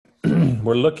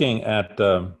We're looking at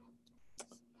the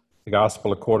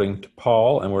Gospel according to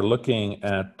Paul, and we're looking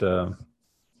at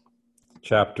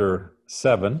chapter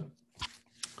 7.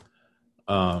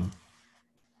 Now,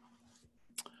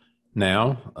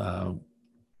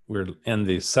 we're in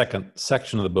the second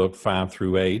section of the book, 5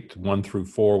 through 8. 1 through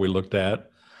 4 we looked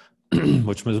at,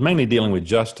 which was mainly dealing with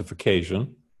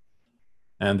justification.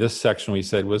 And this section, we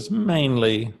said, was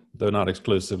mainly, though not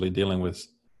exclusively, dealing with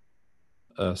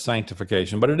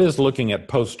sanctification. But it is looking at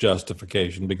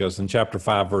post-justification, because in chapter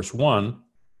 5, verse 1,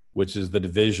 which is the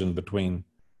division between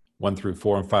 1 through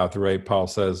 4 and 5 through 8, Paul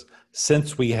says,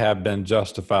 since we have been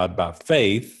justified by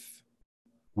faith,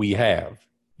 we have,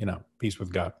 peace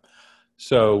with God.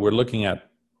 So we're looking at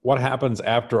what happens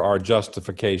after our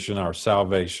justification, our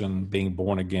salvation, being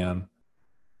born again,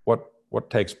 what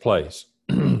takes place.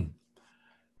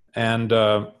 And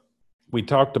we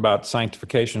talked about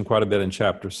sanctification quite a bit in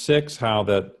chapter 6, how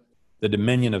that the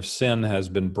dominion of sin has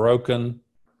been broken.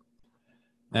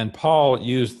 And Paul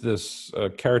used this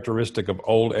characteristic of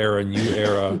old era, new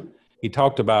era. He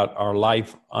talked about our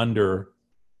life under,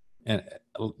 and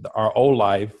our old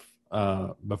life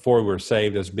before we were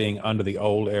saved as being under the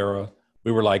old era.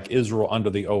 We were like Israel under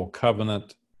the old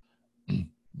covenant.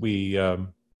 We'll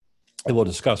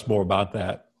discuss more about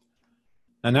that.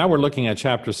 And now we're looking at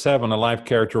chapter 7, a life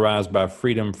characterized by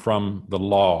freedom from the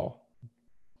law.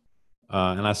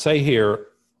 And I say here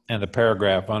in the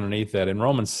paragraph underneath that, in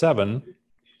Romans 7,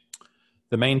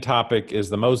 the main topic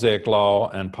is the Mosaic law,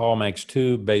 and Paul makes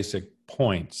two basic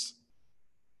points.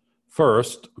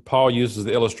 First, Paul uses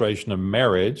the illustration of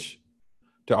marriage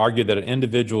to argue that an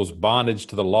individual's bondage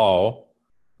to the law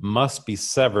must be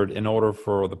severed in order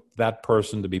for that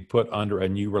person to be put under a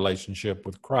new relationship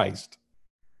with Christ.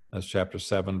 That's chapter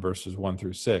 7, verses 1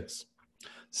 through 6.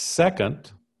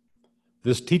 Second,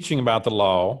 this teaching about the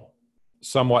law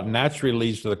somewhat naturally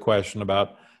leads to the question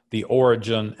about the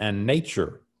origin and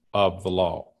nature of the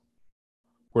law.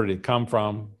 Where did it come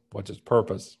from? What's its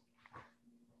purpose?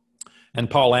 And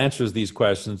Paul answers these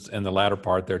questions in the latter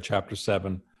part there, chapter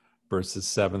 7, verses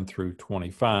 7 through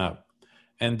 25.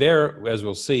 And there, as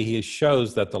we'll see, he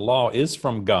shows that the law is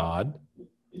from God,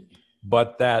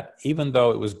 but that even though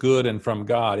it was good and from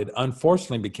God, it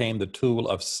unfortunately became the tool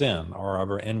of sin or of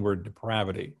our inward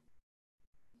depravity.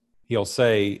 He'll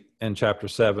say in chapter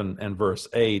 7 and verse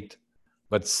 8,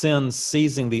 but sin,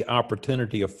 seizing the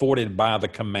opportunity afforded by the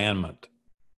commandment,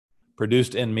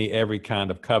 produced in me every kind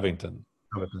of coveting.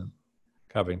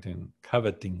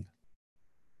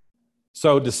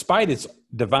 So despite its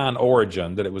divine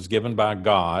origin, that it was given by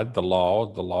God, the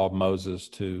law of Moses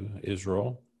to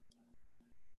Israel,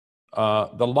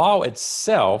 the law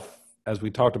itself, as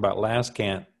we talked about last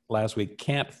week,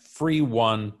 can't free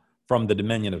one from the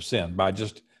dominion of sin by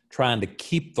just trying to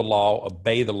keep the law,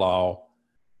 obey the law.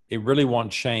 It really won't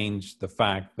change the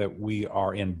fact that we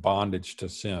are in bondage to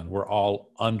sin. We're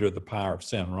all under the power of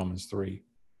sin, Romans 3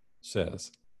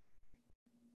 says.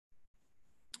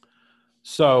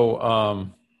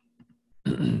 So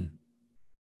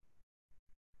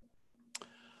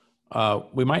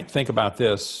we might think about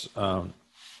this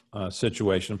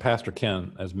situation. Pastor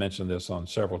Ken has mentioned this on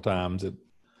several times. It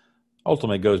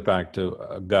ultimately goes back to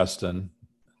Augustine,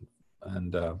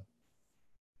 and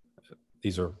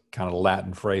these are kind of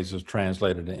Latin phrases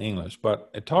translated in English,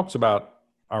 but it talks about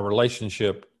our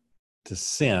relationship to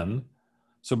sin.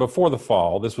 So before the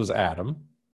fall, this was Adam.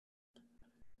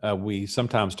 We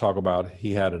sometimes talk about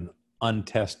he had an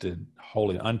untested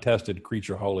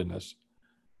creature holiness.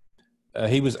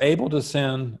 He was able to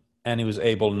sin and he was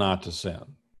able not to sin.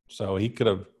 So he could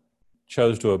have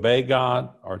chose to obey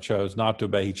God or chose not to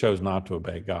obey. He chose not to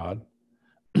obey God.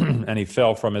 And he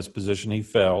fell from his position. He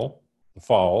fell, the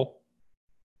fall.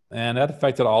 And that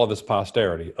affected all of his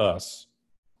posterity, us.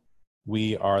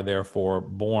 We are therefore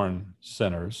born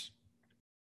sinners.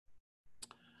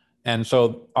 And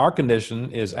so our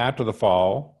condition is after the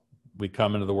fall, we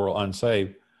come into the world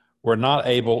unsaved. We're not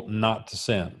able not to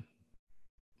sin.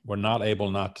 We're not able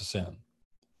not to sin.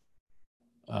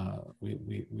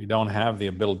 We don't have the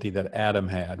ability that Adam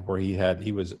had, where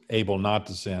he was able not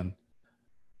to sin.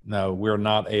 No, we're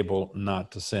not able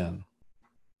not to sin.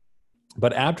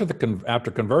 But after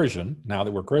conversion, now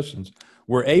that we're Christians,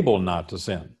 we're able not to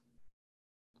sin.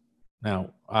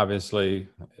 Now, obviously,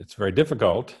 it's very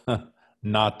difficult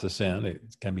not to sin.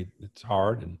 It's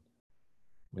hard, and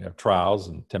we have trials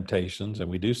and temptations, and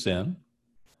we do sin.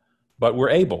 But we're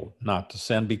able not to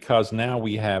sin because now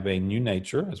we have a new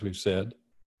nature, as we've said.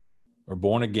 We're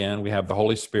born again, we have the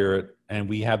Holy Spirit, and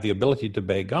we have the ability to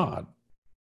obey God.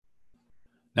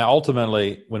 Now,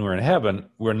 ultimately, when we're in heaven,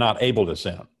 we're not able to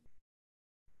sin.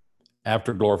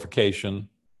 After glorification,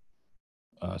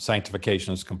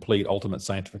 sanctification is complete, ultimate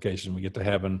sanctification, we get to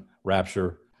heaven,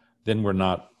 rapture, then we're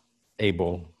not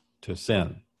able to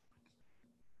sin.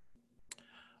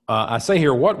 I say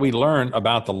here, what we learn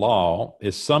about the law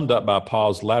is summed up by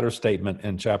Paul's latter statement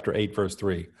in chapter 8, verse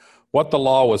 3. What the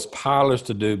law was powerless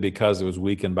to do because it was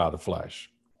weakened by the flesh.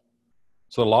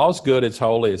 So the law is good, it's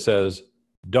holy, it says,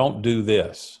 don't do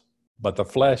this, but the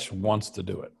flesh wants to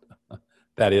do it.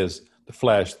 That is, the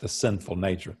flesh, the sinful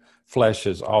nature. Flesh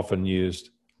is often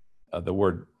used, the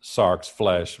word sarx,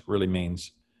 flesh, really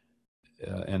means,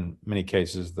 in many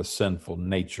cases, the sinful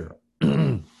nature.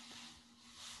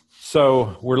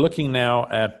 So we're looking now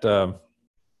at our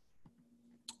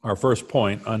first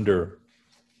point under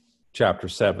chapter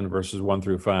 7, verses 1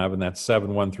 through 5, and that's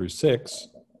 7, 1 through 6,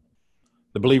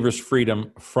 the believer's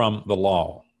freedom from the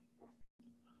law.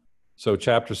 So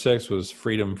chapter 6 was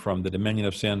freedom from the dominion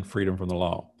of sin, freedom from the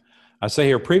law. I say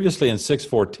here, previously in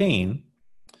 6:14,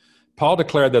 Paul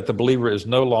declared that the believer is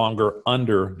no longer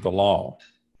under the law.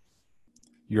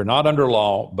 You're not under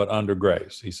law, but under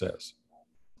grace, he says.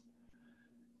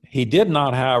 He did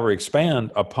not, however,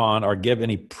 expand upon or give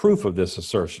any proof of this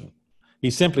assertion. He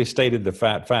simply stated the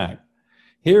fact.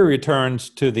 Here he returns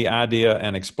to the idea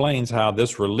and explains how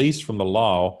this release from the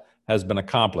law has been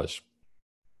accomplished.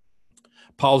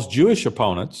 Paul's Jewish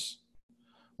opponents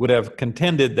would have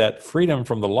contended that freedom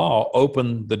from the law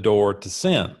opened the door to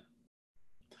sin.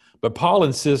 But Paul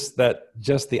insists that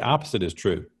just the opposite is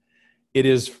true. It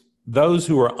is those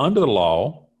who are under the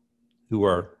law, who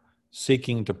are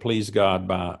seeking to please God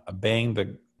by obeying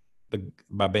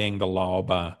the law,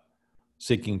 by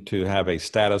seeking to have a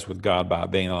status with God by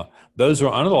obeying the law. Those who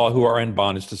are under the law who are in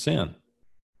bondage to sin.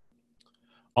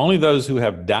 Only those who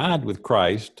have died with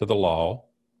Christ to the law,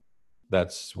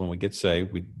 that's when we get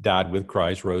saved, we died with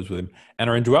Christ, rose with him, and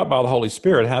are indwelt by the Holy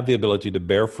Spirit, have the ability to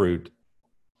bear fruit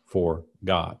for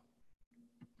God.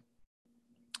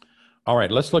 All right,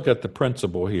 let's look at the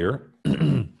principle here.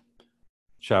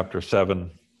 Chapter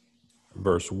 7,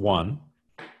 verse 1.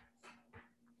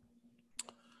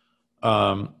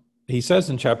 He says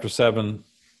in chapter 7,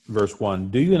 verse 1,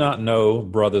 "Do you not know,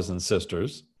 brothers and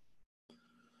sisters,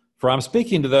 for I'm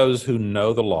speaking to those who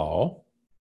know the law,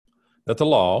 that the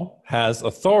law has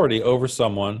authority over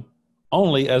someone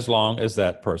only as long as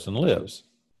that person lives."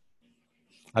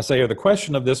 I say here, the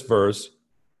question of this verse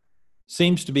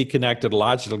seems to be connected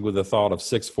logically with the thought of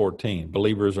 6:14.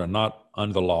 Believers are not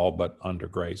under the law, but under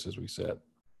grace, as we said,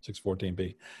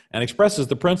 6:14b, and expresses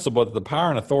the principle that the power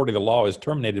and authority of the law is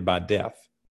terminated by death.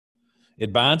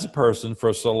 It binds a person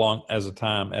for so long as a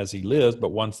time as he lives,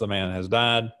 but once the man has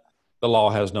died, the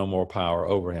law has no more power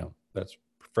over him. That's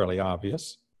fairly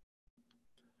obvious.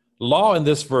 Law in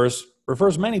this verse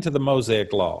refers mainly to the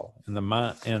Mosaic law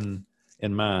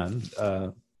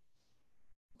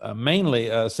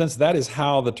mainly since that is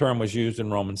how the term was used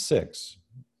in Romans 6,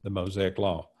 the Mosaic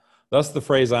law. Thus, the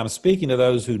phrase "I'm speaking to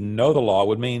those who know the law"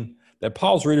 would mean that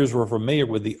Paul's readers were familiar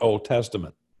with the Old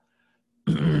Testament.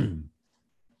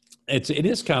 It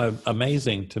is kind of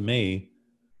amazing to me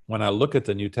when I look at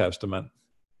the New Testament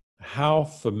how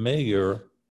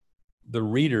familiar the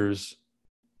readers,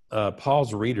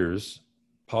 Paul's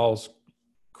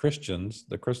Christians,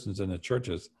 the Christians in the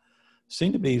churches,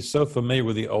 seem to be so familiar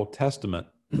with the Old Testament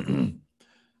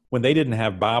when they didn't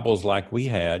have Bibles like we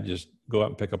had. Just go out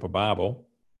and pick up a Bible.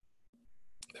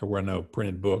 There were no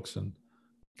printed books and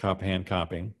hand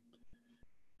copying.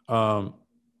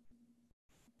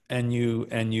 And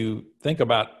you think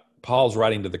about Paul's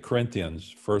writing to the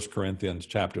Corinthians, 1 Corinthians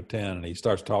chapter 10, and he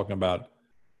starts talking about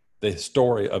the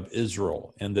story of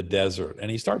Israel in the desert.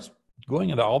 And he starts going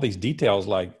into all these details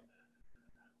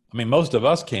most of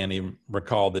us can't even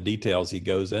recall the details he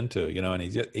goes into, and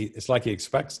it's like he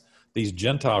expects these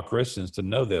Gentile Christians to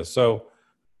know this. So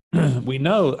we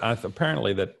know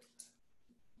apparently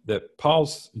that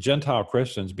Paul's Gentile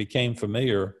Christians became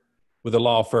familiar with the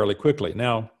law fairly quickly.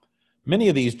 Now, many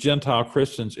of these Gentile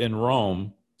Christians in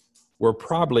Rome were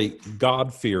probably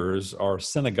God-fearers or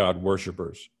synagogue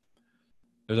worshipers.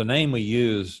 There's a name we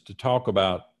use to talk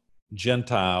about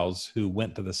Gentiles who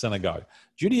went to the synagogue.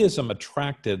 Judaism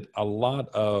attracted a lot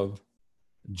of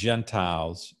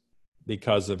Gentiles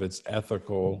because of its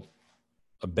ethical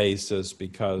basis,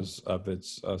 because of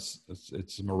its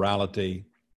morality,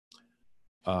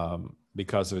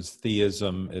 because of its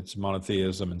theism, its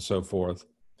monotheism, and so forth.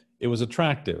 It was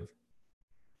attractive.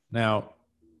 Now,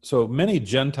 so many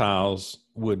Gentiles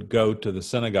would go to the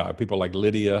synagogue. People like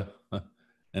Lydia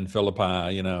and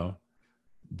Philippi,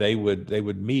 they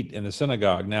would meet in the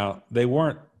synagogue. Now, they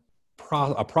weren't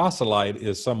a proselyte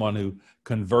is someone who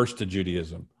converts to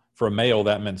Judaism. For a male,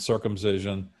 that meant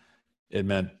circumcision. It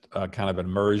meant kind of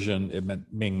immersion. It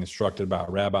meant being instructed by a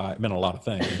rabbi. It meant a lot of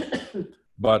things.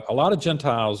 But a lot of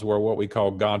Gentiles were what we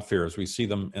call God-fearers. We see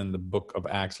them in the book of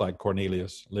Acts, like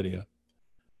Cornelius, Lydia,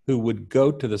 who would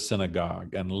go to the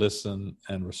synagogue and listen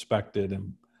and respected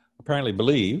and apparently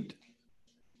believed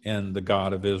in the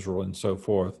God of Israel and so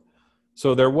forth.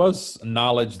 So there was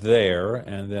knowledge there,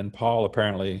 and then Paul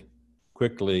apparently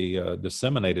quickly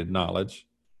disseminated knowledge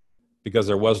because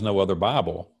there was no other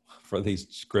Bible for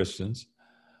these Christians,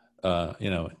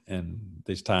 in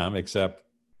this time, except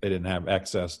they didn't have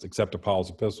access except to Paul's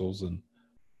epistles, and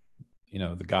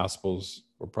the Gospels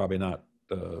were probably not.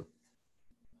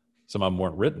 Some of them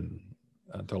weren't written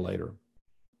until later.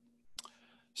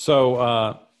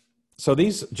 So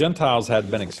these Gentiles had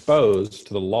been exposed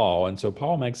to the law, and so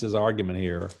Paul makes his argument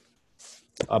here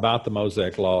about the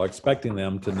Mosaic law, expecting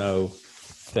them to know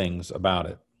things about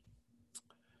it.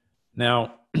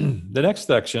 Now, the next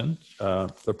section,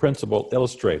 the principle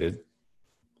illustrated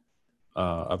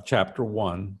of chapter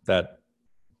 1, that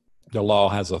the law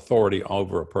has authority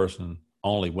over a person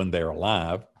only when they're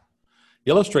alive,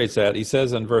 illustrates that. He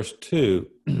says in verse 2,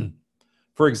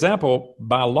 for example,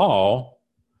 by law,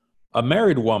 a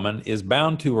married woman is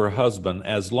bound to her husband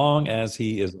as long as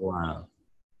he is alive.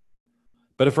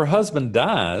 But if her husband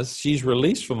dies, she's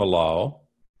released from the law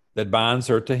that binds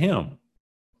her to him.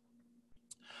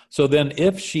 So then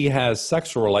if she has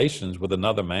sexual relations with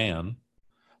another man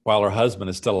while her husband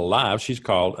is still alive, she's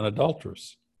called an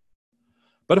adulteress.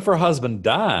 But if her husband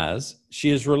dies,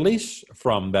 she is released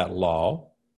from that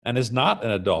law and is not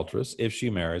an adulteress if she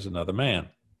marries another man.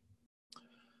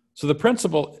 So the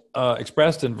principle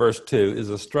expressed in verse 2 is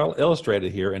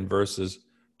illustrated here in verses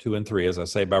 2 and 3, as I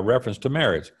say, by reference to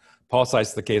marriage. Paul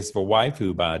cites the case of a wife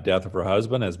who, by death of her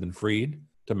husband, has been freed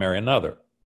to marry another.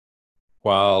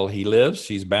 While he lives,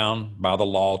 she's bound by the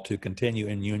law to continue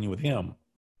in union with him.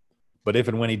 But if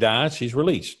and when he dies, she's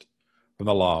released from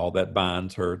the law that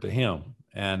binds her to him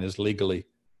and is legally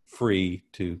free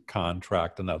to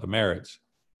contract another marriage.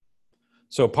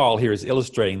 So Paul here is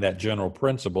illustrating that general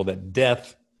principle that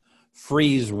death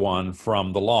frees one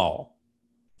from the law,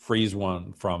 frees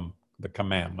one from the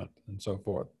commandment, and so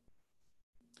forth.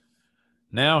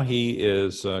 Now he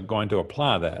is going to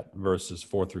apply that, verses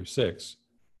 4 through 6,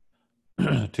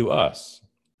 to us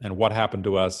and what happened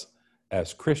to us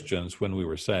as Christians when we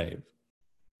were saved.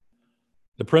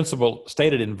 The principle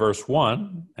stated in verse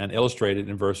 1 and illustrated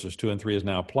in verses 2 and 3 is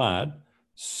now applied.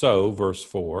 So, verse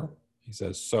 4, he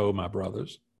says, so, my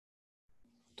brothers,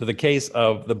 to the case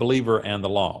of the believer and the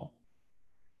law.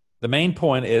 The main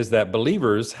point is that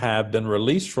believers have been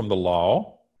released from the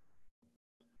law,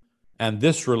 and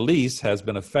this release has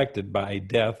been affected by a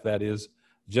death that is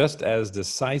just as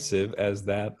decisive as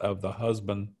that of the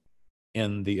husband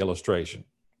in the illustration.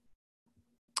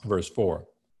 Verse 4.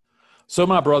 So,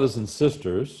 my brothers and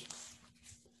sisters,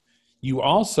 you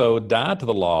also died to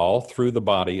the law through the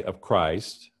body of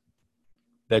Christ,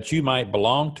 that you might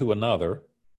belong to another,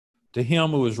 to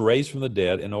him who was raised from the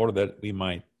dead, in order that we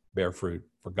might bear fruit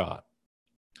for God.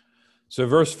 So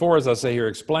verse 4, as I say here,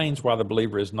 explains why the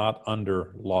believer is not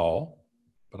under law,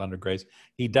 but under grace.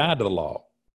 He died to the law.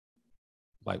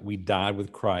 Like we died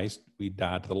with Christ, we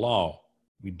died to the law.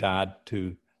 We died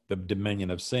to the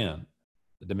dominion of sin.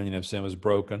 The dominion of sin was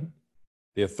broken.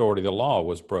 The authority of the law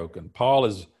was broken. Paul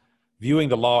is viewing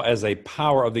the law as a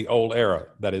power of the old era,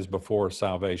 that is before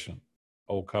salvation,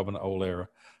 old covenant, old era,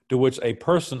 to which a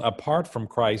person apart from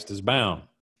Christ is bound.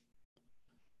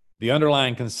 The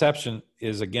underlying conception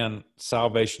is, again,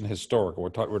 salvation historical.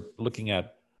 We're looking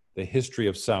at the history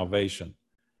of salvation,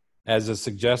 as is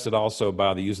suggested also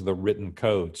by the use of the written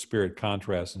code, spirit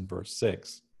contrast in verse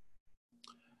 6.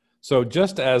 So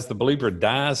just as the believer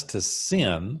dies to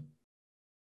sin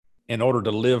in order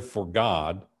to live for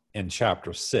God in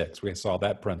chapter 6, we saw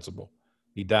that principle.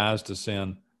 He dies to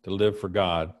sin to live for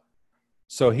God.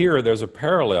 So here there's a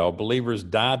parallel. Believers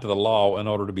died to the law in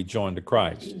order to be joined to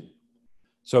Christ.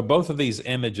 So both of these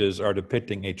images are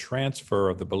depicting a transfer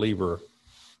of the believer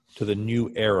to the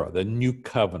new era, the new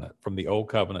covenant, from the old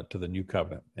covenant to the new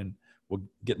covenant. And we'll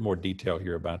get more detail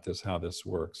here about this, how this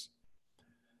works.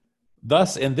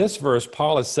 Thus, in this verse,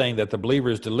 Paul is saying that the believer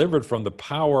is delivered from the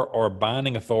power or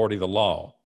binding authority of the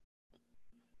law.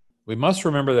 We must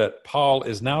remember that Paul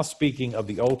is now speaking of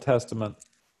the Old Testament,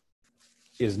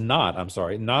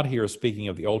 not here speaking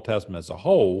of the Old Testament as a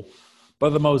whole, but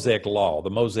the Mosaic law,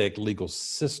 the Mosaic legal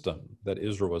system that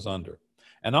Israel was under.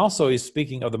 And also he's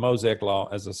speaking of the Mosaic law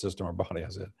as a system or body,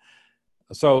 as it.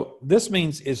 So this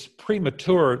means it's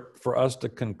premature for us to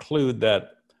conclude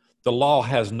that the law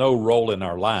has no role in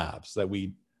our lives, that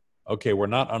we're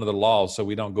not under the law, so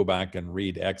we don't go back and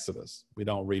read Exodus. We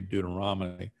don't read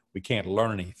Deuteronomy. We can't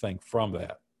learn anything from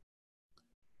that.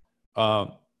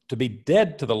 To be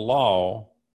dead to the law,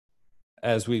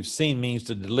 as we've seen, means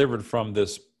to be delivered from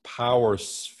this power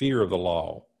sphere of the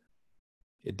law.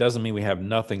 It doesn't mean we have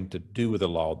nothing to do with the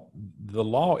law. The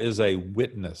law is a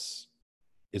witness.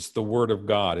 It's the word of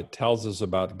God. It tells us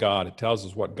about God. It tells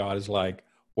us what God is like,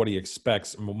 what he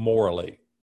expects morally.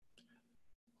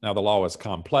 Now, the law is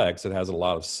complex. It has a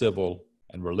lot of civil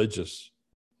and religious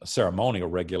ceremonial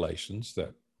regulations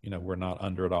that, we're not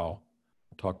under at all.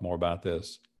 We'll talk more about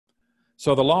this.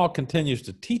 So the law continues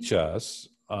to teach us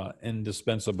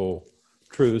indispensable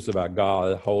truths about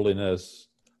God, holiness,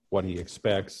 what he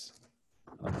expects.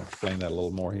 I'll explain that a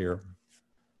little more here.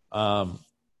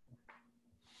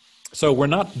 So we're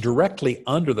not directly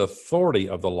under the authority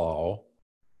of the law,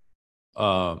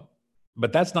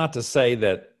 but that's not to say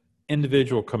that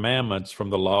individual commandments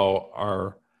from the law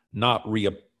are not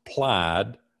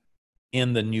reapplied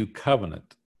in the new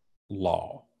covenant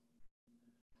law.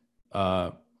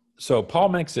 So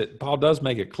Paul does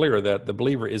make it clear that the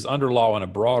believer is under law in a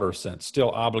broader sense,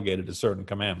 still obligated to certain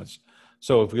commandments.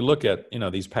 So if we look at,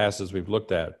 these passages we've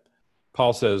looked at,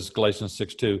 Paul says, Galatians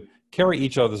 6:2, carry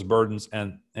each other's burdens,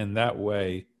 and in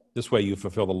this way you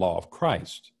fulfill the law of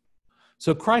Christ.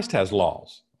 So Christ has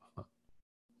laws.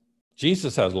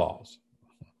 Jesus has laws.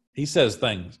 He says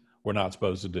things we're not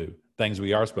supposed to do, things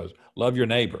we are supposed to. Love your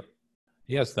neighbor.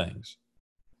 He has things.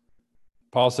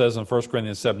 Paul says in 1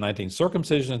 Corinthians 7:19,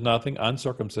 circumcision is nothing,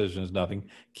 uncircumcision is nothing.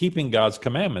 Keeping God's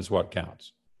commandments is what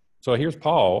counts. So here's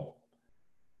Paul.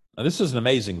 Now, this is an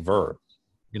amazing verse.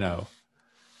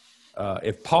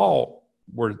 If Paul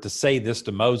were to say this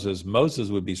to Moses, Moses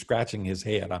would be scratching his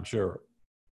head, I'm sure.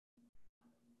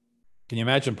 Can you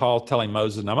imagine Paul telling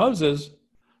Moses, now Moses,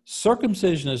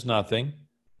 circumcision is nothing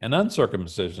and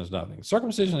uncircumcision is nothing.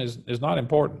 Circumcision is not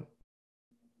important.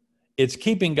 It's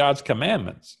keeping God's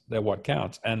commandments that what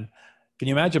counts. And can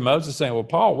you imagine Moses saying, well,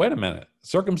 Paul, wait a minute.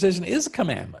 Circumcision is a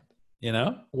commandment.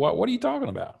 What are you talking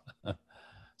about?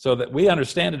 So that we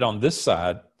understand it on this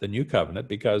side, the new covenant,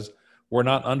 because we're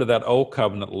not under that old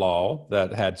covenant law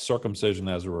that had circumcision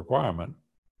as a requirement.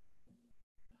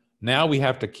 Now we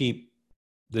have to keep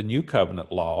the new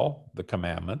covenant law, the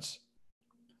commandments.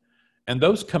 And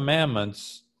those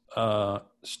commandments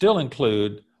still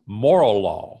include moral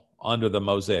law under the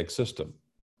Mosaic system.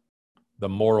 The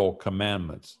moral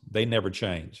commandments, they never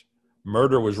change.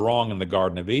 Murder was wrong in the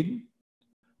Garden of Eden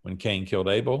when Cain killed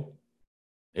Abel.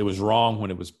 It was wrong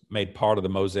when it was made part of the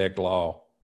Mosaic law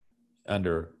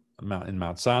in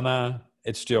Mount Sinai.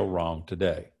 It's still wrong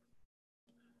today.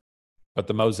 But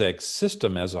the Mosaic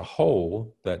system as a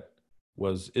whole, that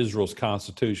was Israel's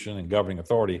constitution and governing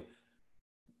authority,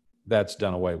 that's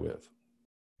done away with.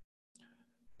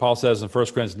 Paul says in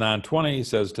 1 Corinthians 9:20, he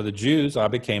says, to the Jews, I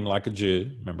became like a Jew.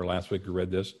 Remember last week we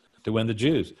read this, to win the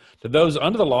Jews. To those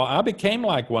under the law, I became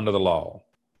like one of the law,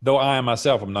 though I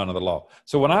myself am none of the law.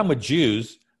 So when I'm with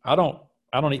Jews, I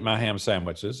don't eat my ham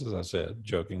sandwiches, as I said,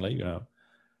 jokingly,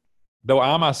 though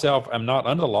I myself am not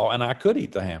under the law, and I could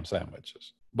eat the ham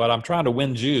sandwiches. But I'm trying to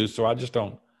win Jews, so I just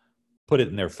don't put it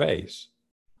in their face.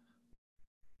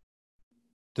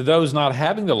 To those not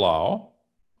having the law,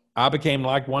 I became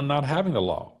like one not having the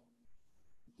law,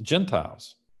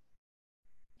 Gentiles.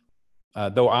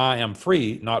 Though I am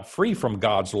free, not free from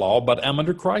God's law, but am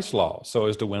under Christ's law, so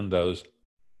as to win those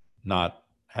not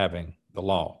having the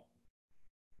law.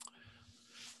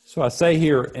 So I say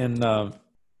here in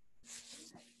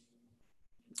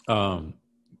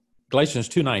Galatians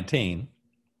 2:19,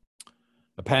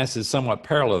 a passage somewhat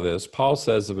parallel to this, Paul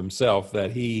says of himself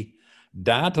that he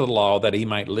died to the law that he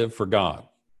might live for God.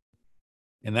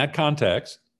 In that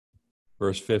context,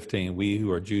 verse 15, we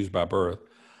who are Jews by birth,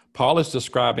 Paul is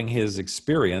describing his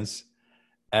experience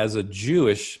as a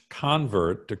Jewish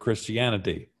convert to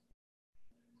Christianity.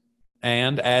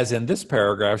 And as in this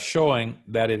paragraph, showing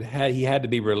that he had to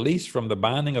be released from the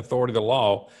binding authority of the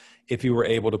law if he were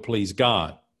able to please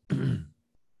God.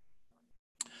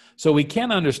 So we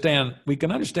can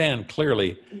understand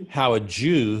clearly how a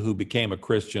Jew who became a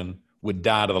Christian would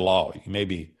die to the law. You may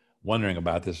be wondering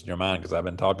about this in your mind because I've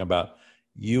been talking about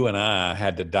you and I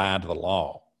had to die to the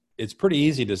law. It's pretty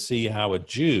easy to see how a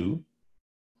Jew,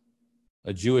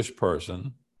 a Jewish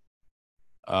person,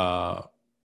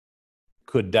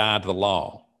 could die to the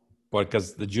law,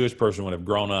 because the Jewish person would have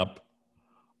grown up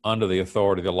under the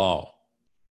authority of the law.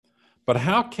 But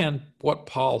how can what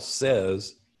Paul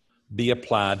says be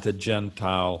applied to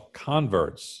Gentile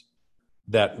converts,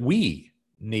 that we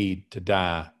need to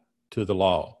die to the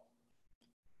law?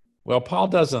 Well, Paul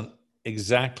doesn't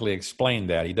exactly explain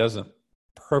that. He doesn't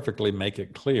perfectly make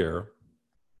it clear.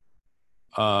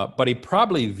 But he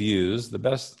probably views, the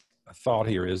best thought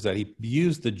here is that he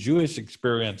used the Jewish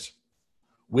experience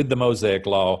with the Mosaic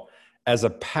law as a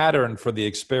pattern for the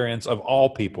experience of all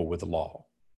people with the law.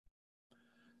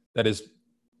 That is,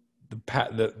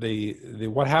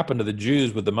 what happened to the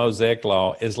Jews with the Mosaic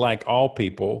law is like all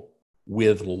people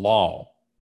with law.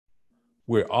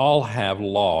 We all have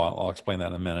law. I'll explain that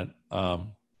in a minute.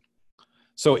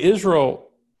 So Israel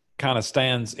kind of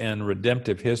stands in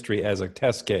redemptive history as a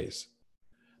test case.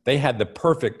 They had the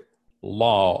perfect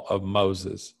law of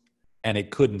Moses, and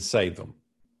it couldn't save them.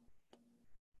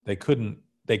 They couldn't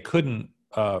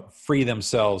free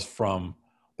themselves from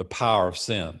the power of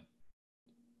sin,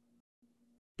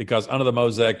 because under the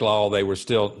Mosaic law, they were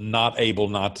still not able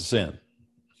not to sin.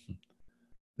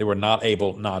 They were not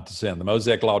able not to sin. The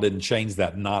Mosaic law didn't change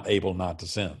that not able not to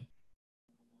sin.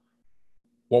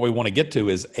 What we want to get to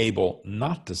is able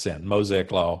not to sin.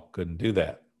 Mosaic law couldn't do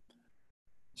that.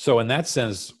 So in that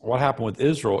sense, what happened with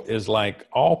Israel is like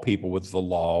all people with the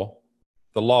law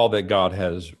that God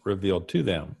has revealed to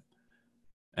them.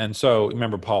 And so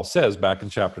remember, Paul says back in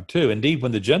chapter 2, indeed,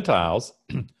 when the Gentiles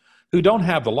who don't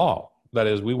have the law, that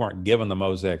is, we weren't given the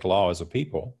Mosaic law as a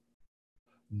people,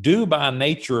 do by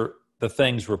nature the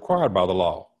things required by the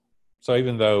law. So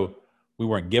even though we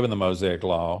weren't given the Mosaic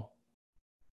law,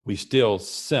 we still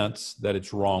sense that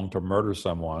it's wrong to murder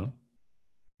someone.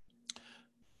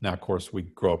 Now, of course, we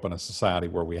grow up in a society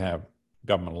where we have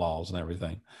government laws and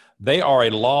everything. They are a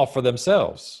law for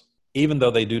themselves, even though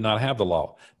they do not have the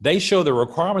law. They show the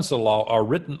requirements of the law are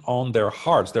written on their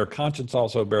hearts, their conscience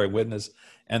also bearing witness,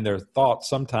 and their thoughts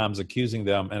sometimes accusing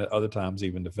them and at other times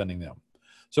even defending them.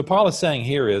 So Paul is saying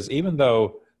here is, even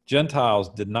though Gentiles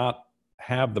did not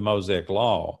have the Mosaic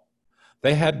law,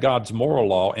 they had God's moral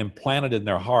law implanted in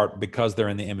their heart because they're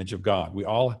in the image of God. We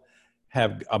all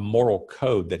have a moral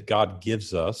code that God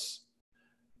gives us,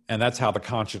 and that's how the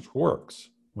conscience works.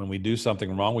 When we do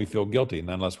something wrong, we feel guilty, and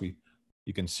unless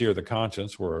you can sear the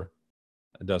conscience where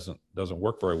it doesn't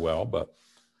work very well, but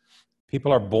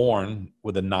people are born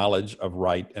with a knowledge of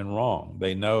right and wrong.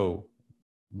 They know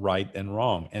right and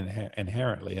wrong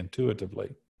inherently,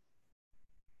 intuitively.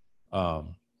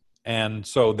 And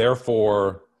so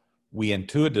therefore, we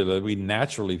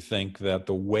naturally think that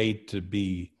the way to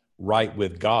be right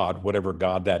with God, whatever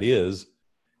God that is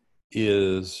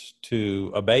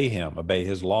to obey him, obey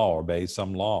his law, obey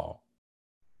some law.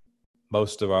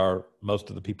 Most of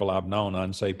the people I've known,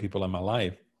 unsaved people in my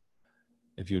life,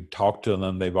 if you talk to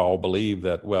them, they've all believed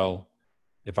that, well,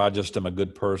 if I just am a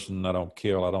good person, I don't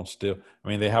kill, I don't steal. I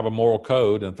mean, they have a moral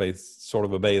code, and if they sort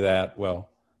of obey that, well,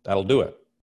 that'll do it.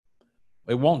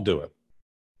 It won't do it.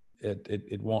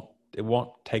 It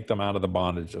won't take them out of the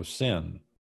bondage of sin.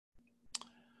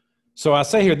 So I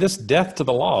say here, this death to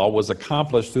the law was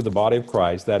accomplished through the body of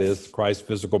Christ. That is, Christ's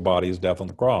physical body is death on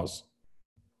the cross.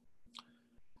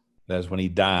 That is, when he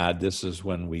died, this is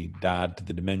when we died to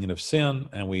the dominion of sin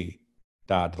and we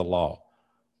died to the law.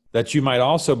 That you might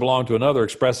also belong to another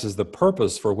expresses the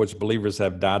purpose for which believers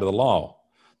have died to the law.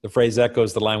 The phrase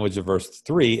echoes the language of verse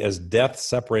 3, as death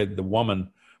separated the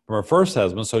woman from her first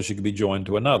husband so she could be joined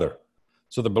to another.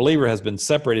 So the believer has been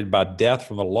separated by death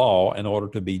from the law in order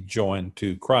to be joined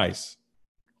to Christ.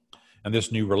 And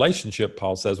this new relationship,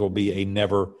 Paul says, will be a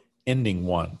never-ending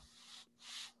one.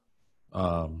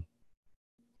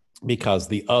 Because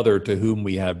the other to whom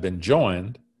we have been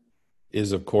joined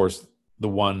is, of course, the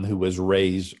one who was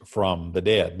raised from the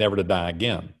dead, never to die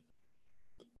again,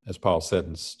 as Paul said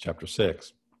in chapter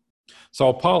 6.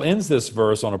 So Paul ends this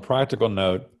verse on a practical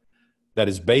note that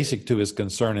is basic to his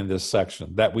concern in this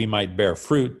section, that we might bear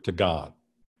fruit to God.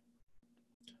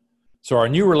 So our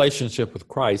new relationship with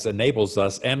Christ enables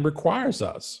us and requires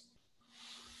us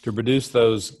to produce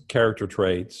those character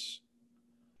traits,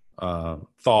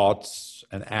 thoughts,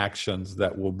 and actions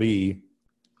that will be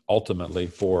ultimately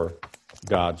for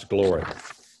God's glory.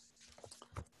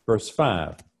 Verse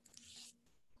 5,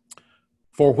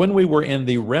 for when we were in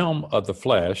the realm of the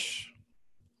flesh,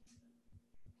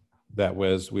 that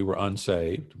was, we were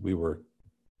unsaved, we were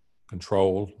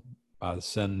controlled by the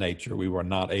sin nature, we were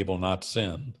not able not to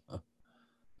sin.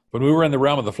 When we were in the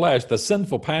realm of the flesh, the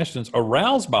sinful passions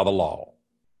aroused by the law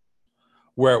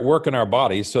were at work in our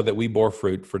bodies so that we bore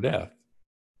fruit for death.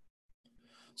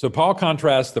 So Paul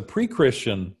contrasts the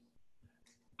pre-Christian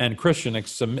and Christian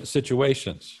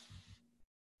situations.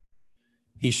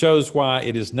 He shows why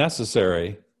it is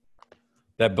necessary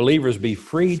that believers be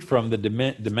freed from the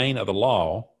domain of the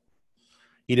law.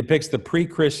 He depicts the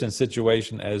pre-Christian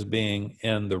situation as being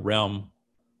in the realm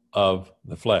of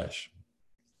the flesh.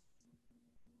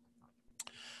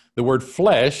 The word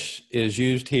flesh is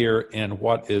used here in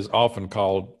what is often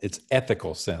called its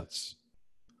ethical sense,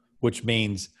 which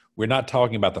means We're not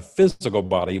talking about the physical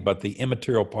body, but the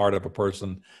immaterial part of a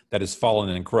person that is fallen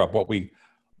and corrupt, what we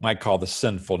might call the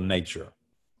sinful nature.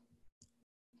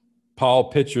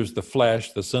 Paul pictures the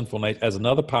flesh, the sinful nature, as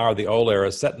another power of the old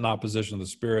era set in opposition to the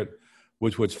spirit,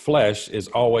 which flesh is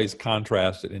always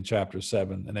contrasted in chapters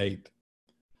 7 and 8.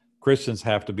 Christians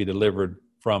have to be delivered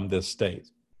from this state.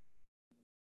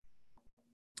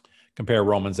 Compare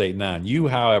Romans 8:9. You,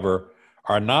 however,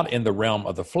 are not in the realm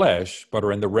of the flesh, but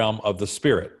are in the realm of the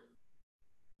spirit.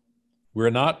 We're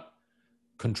not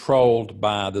controlled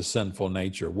by the sinful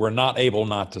nature. We're not able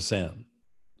not to sin.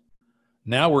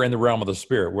 Now we're in the realm of the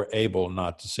spirit. We're able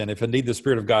not to sin, if indeed the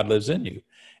Spirit of God lives in you.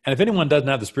 And if anyone doesn't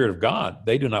have the Spirit of God,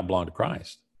 they do not belong to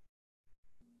Christ.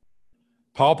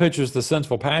 Paul pictures the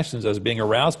sinful passions as being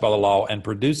aroused by the law and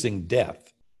producing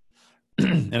death.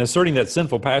 And asserting that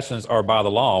sinful passions are by the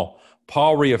law,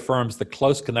 Paul reaffirms the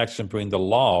close connection between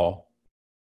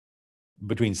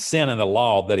sin and the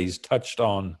law that he's touched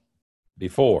on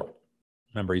before.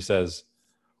 Remember, he says,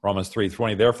 Romans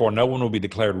 3:20, therefore no one will be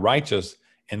declared righteous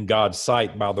in God's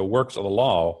sight by the works of the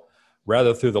law.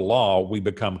 Rather, through the law, we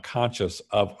become conscious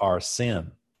of our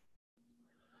sin.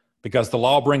 Because the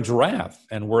law brings wrath,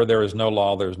 and where there is no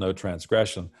law, there is no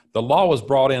transgression. The law was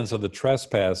brought in so the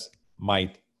trespass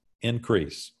might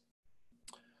increase.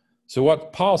 So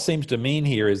what Paul seems to mean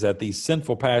here is that these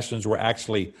sinful passions were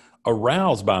actually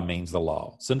aroused by means of the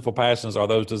law. Sinful passions are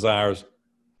those desires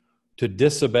to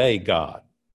disobey God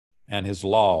and his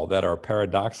law that are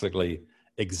paradoxically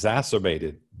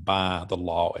exacerbated by the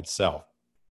law itself.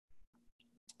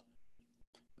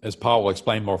 As Paul will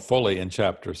explain more fully in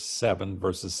chapter 7,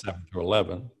 verses 7 through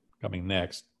 11, coming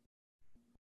next,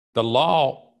 the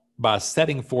law, by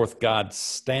setting forth God's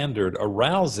standard,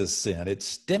 arouses sin. It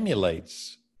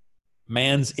stimulates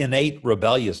man's innate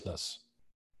rebelliousness.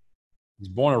 He's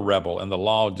born a rebel, and the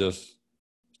law just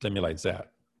stimulates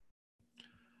that.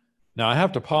 Now, I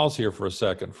have to pause here for a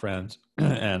second, friends,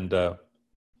 and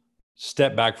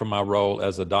step back from my role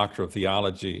as a doctor of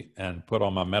theology and put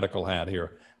on my medical hat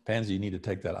here. Pansy, you need to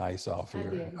take that ice off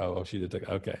here. Oh, she did take.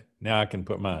 Okay, now I can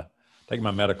take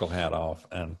my medical hat off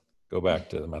and go back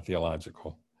to my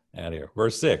theological hat here.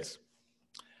 Verse 6.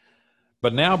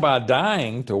 But now, by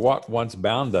dying to what once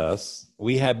bound us,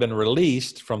 we have been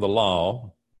released from the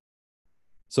law,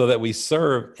 so that we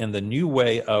serve in the new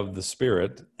way of the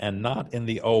Spirit and not in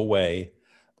the old way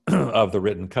of the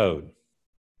written code.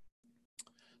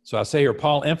 So I say here,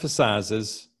 Paul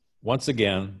emphasizes once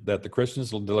again that the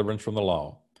Christian's deliverance from the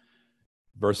law.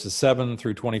 Verses 7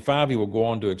 through 25, he will go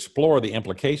on to explore the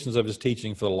implications of his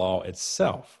teaching for the law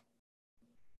itself.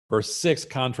 Verse 6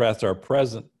 contrasts our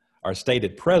state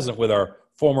at present with our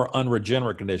former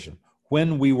unregenerate condition,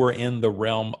 when we were in the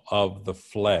realm of the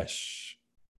flesh.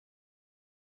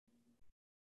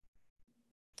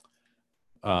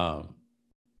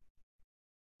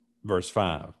 Verse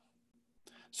 5.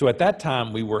 So at that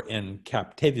time, we were in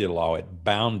captivity of the law. It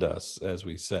bound us, as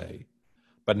we say.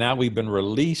 But now we've been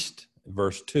released,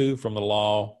 verse 2, from the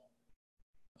law.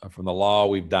 From the law,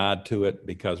 we've died to it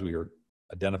because we are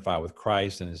identified with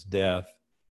Christ and his death.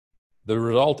 The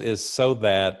result is so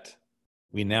that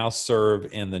we now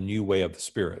serve in the new way of the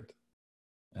Spirit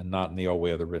and not in the old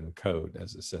way of the written code,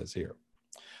 as it says here.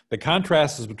 The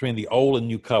contrast is between the old and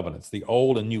new covenants, the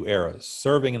old and new eras.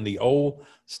 Serving in the old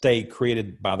state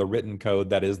created by the written code,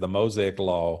 that is the Mosaic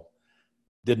law,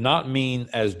 did not mean,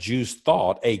 as Jews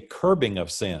thought, a curbing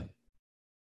of sin.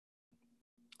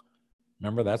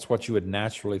 Remember, that's what you would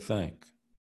naturally think.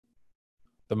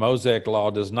 The Mosaic law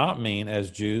does not mean,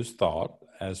 as Jews thought,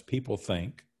 as people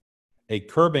think, a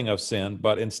curbing of sin,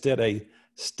 but instead a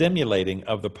stimulating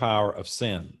of the power of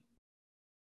sin.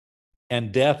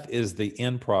 And death is the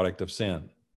end product of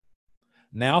sin.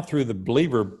 Now, though the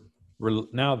believer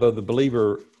released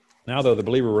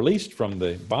from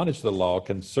the bondage of the law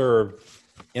can serve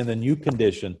in the new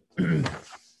condition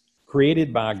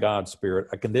created by God's Spirit,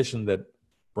 a condition that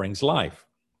brings life.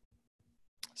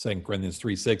 2 Corinthians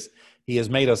 3:6, he has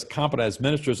made us competent as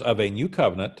ministers of a new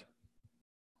covenant,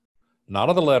 not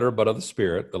of the letter, but of the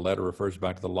Spirit. The letter refers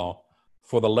back to the law.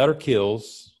 For the letter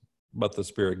kills, but the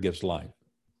Spirit gives life.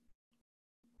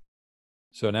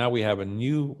 So now we have a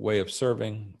new way of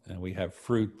serving, and we have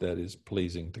fruit that is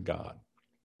pleasing to God.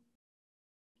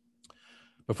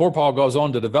 Before Paul goes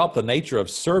on to develop the nature of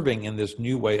serving in this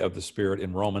new way of the Spirit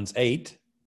in Romans 8,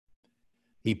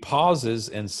 he pauses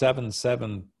in verse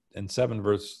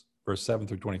 7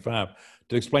 through 25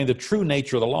 to explain the true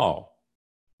nature of the law.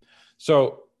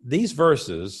 So these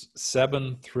verses,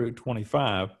 7 through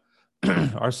 25,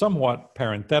 are somewhat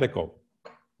parenthetical,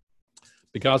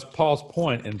 because Paul's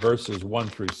point in verses 1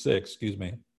 through 6,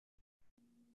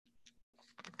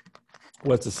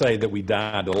 was to say that we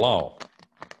died to law.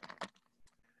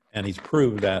 And he's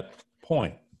proved that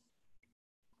point.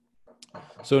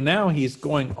 So now he's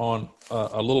going on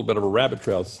a little bit of a rabbit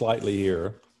trail slightly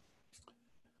here.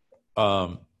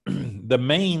 The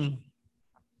main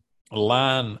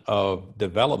line of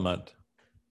development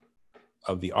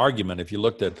of the argument, if you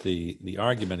looked at the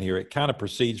argument here, it kind of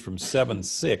proceeds from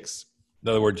 7:6. In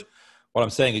other words, what I'm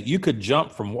saying is you could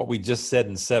jump from what we just said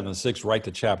in 7:6 right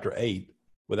to chapter 8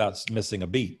 without missing a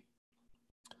beat.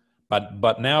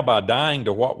 But now by dying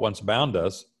to what once bound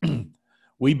us,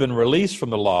 we've been released from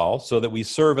the law so that we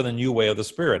serve in the new way of the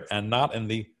Spirit and not in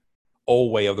the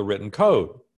old way of the written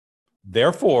code.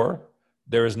 Therefore,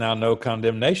 there is now no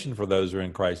condemnation for those who are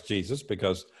in Christ Jesus,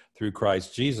 because through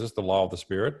Christ Jesus, the law of the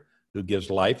Spirit, who gives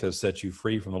life, has set you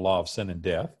free from the law of sin and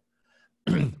death.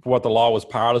 What the law was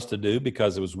powerless to do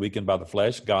because it was weakened by the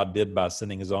flesh, God did by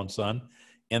sending his own Son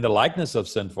in the likeness of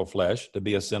sinful flesh to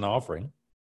be a sin offering.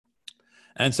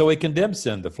 And so he condemned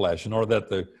sin in the flesh in order that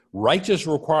the righteous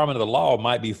requirement of the law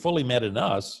might be fully met in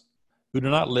us who do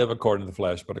not live according to the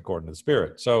flesh, but according to the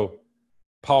Spirit. So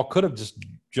Paul could have just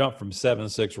jumped from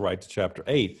 7:6 right to chapter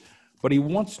 8, but he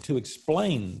wants to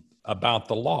explain about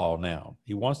the law now.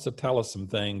 He wants to tell us some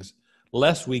things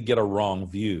lest we get a wrong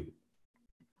view.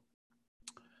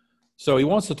 So he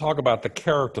wants to talk about the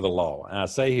character of the law. And I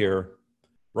say here,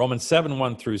 Romans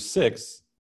 7:1 through 6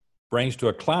 brings to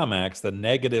a climax the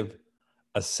negative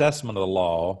assessment of the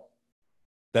law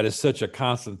that is such a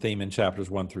constant theme in chapters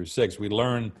 1 through 6. We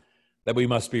learn that we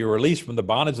must be released from the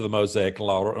bondage of the Mosaic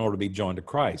law in order to be joined to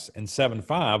Christ. In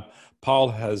 7:5, Paul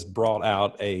has brought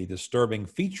out a disturbing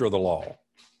feature of the law.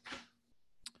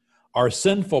 Our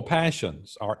sinful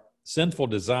passions, our sinful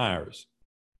desires,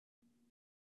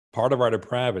 part of our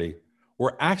depravity,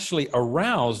 were actually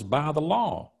aroused by the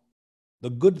law, the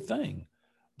good thing,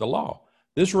 the law.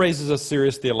 This raises a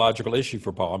serious theological issue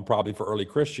for Paul and probably for early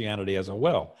Christianity as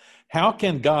well. How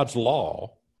can God's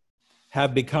law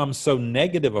have become so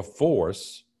negative a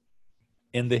force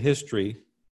in the history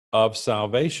of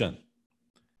salvation?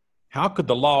 How could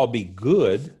the law be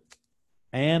good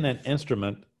and an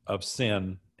instrument of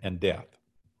sin and death?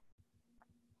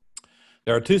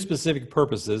 There are two specific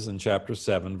purposes in chapter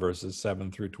 7, verses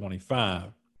 7 through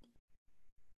 25.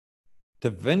 To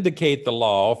vindicate the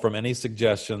law from any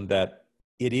suggestion that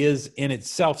it is in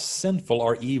itself sinful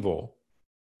or evil,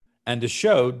 and to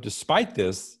show, despite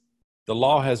this, the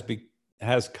law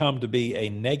has come to be a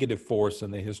negative force in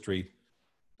the history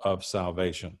of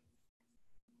salvation.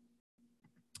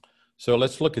 So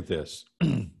let's look at this.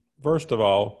 First of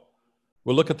all,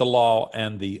 we'll look at the law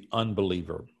and the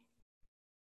unbeliever.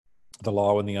 The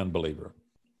law and the unbeliever.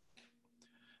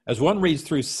 As one reads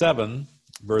through 7,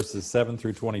 verses 7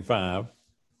 through 25,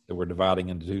 that we're dividing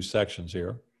into two sections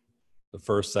here, the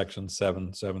first section,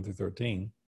 7 through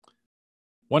 13,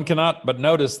 one cannot but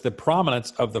notice the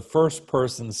prominence of the first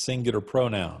person singular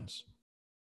pronouns.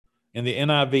 In the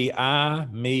NIV, I,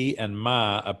 me, and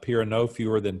my appear no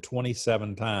fewer than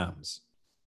 27 times.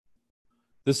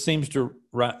 This gives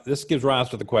rise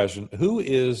to the question, who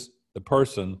is the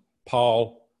person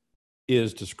Paul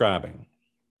is describing?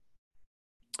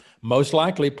 Most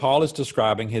likely, Paul is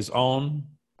describing his own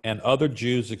and other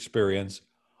Jews' experience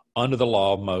under the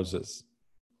law of Moses.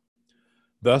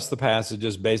 Thus, the passage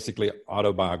is basically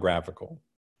autobiographical.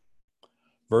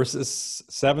 Verses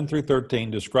 7 through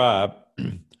 13 describe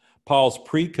Paul's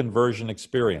pre-conversion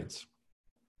experience,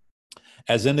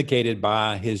 as indicated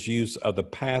by his use of the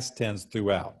past tense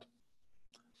throughout.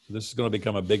 This is going to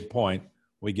become a big point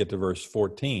when we get to verse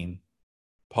 14.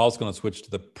 Paul's going to switch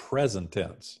to the present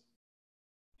tense.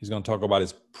 He's going to talk about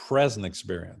his present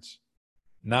experience.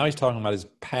 Now he's talking about his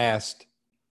past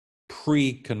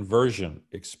pre-conversion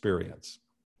experience.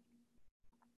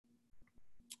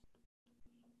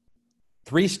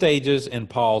 3 stages in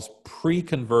Paul's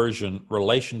pre-conversion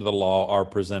relation to the law are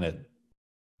presented.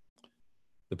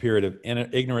 The period of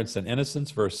ignorance and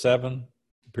innocence, verse 7,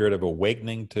 the period of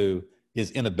awakening to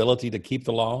his inability to keep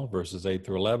the law, verses 8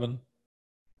 through 11,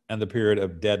 and the period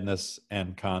of deadness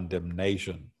and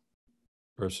condemnation,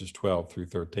 verses 12 through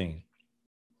 13.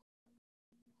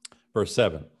 Verse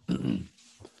 7.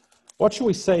 What shall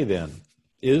we say then?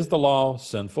 Is the law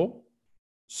sinful?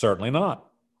 Certainly not.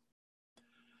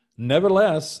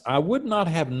 Nevertheless, I would not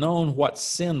have known what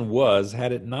sin was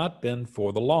had it not been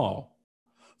for the law.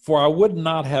 For I would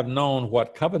not have known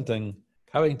what coveting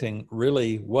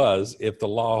really was if the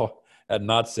law had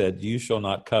not said, you shall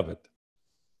not covet.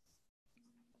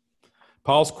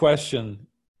 Paul's question,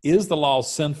 is the law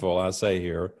sinful, I say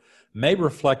here, may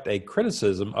reflect a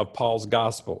criticism of Paul's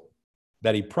gospel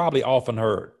that he probably often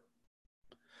heard.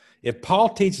 If Paul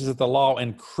teaches that the law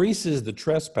increases the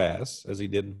trespass, as he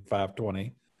did in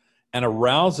 5:20, and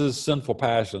arouses sinful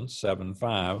passions,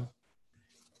 7:5,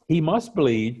 he must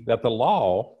believe that the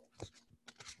law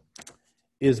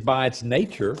is by its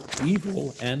nature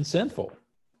evil and sinful.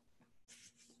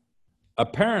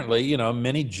 Apparently,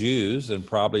 many Jews and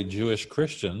probably Jewish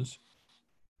Christians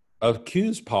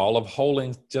accuse Paul of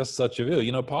holding just such a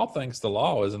view. Paul thinks the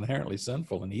law is inherently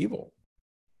sinful and evil.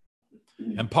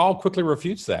 And Paul quickly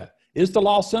refutes that. Is the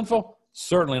law sinful?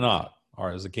 Certainly not.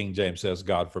 Or as the King James says,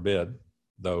 God forbid,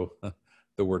 though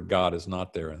the word God is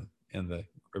not there in the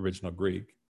original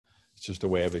Greek. It's just a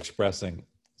way of expressing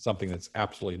something that's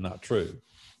absolutely not true.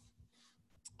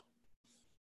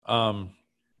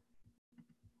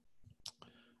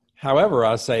 However,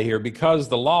 I say here, because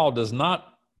Paul does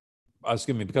not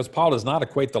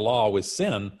equate the law with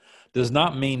sin, does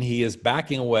not mean he is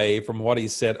backing away from what he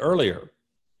said earlier.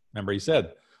 Remember, he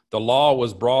said, the law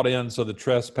was brought in so the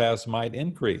trespass might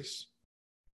increase.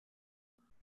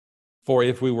 For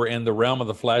if we were in the realm of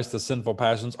the flesh, the sinful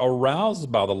passions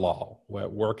aroused by the law were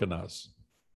at work in us.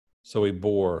 So we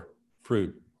bore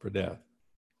fruit for death.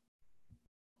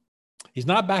 He's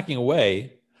not backing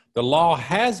away. The law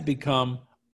has become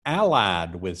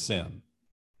allied with sin.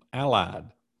 Allied.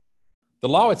 The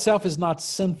law itself is not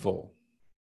sinful,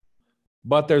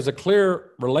 but there's a clear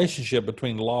relationship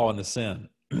between law and the sin.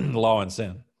 Law and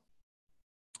sin.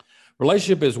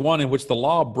 Relationship is one in which the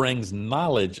law brings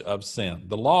knowledge of sin.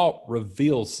 The law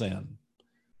reveals sin.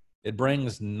 It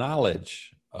brings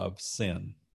knowledge of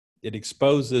sin. It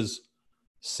exposes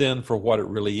sin for what it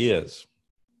really is.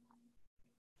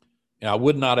 I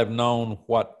would not have known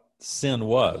what sin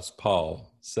was,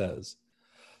 Paul says,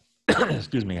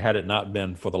 excuse me, had it not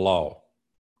been for the law.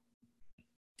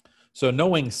 So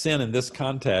knowing sin in this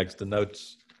context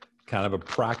denotes kind of a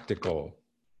practical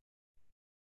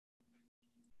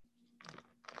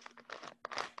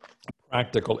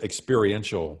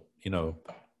experiential,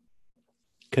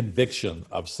 conviction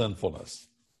of sinfulness.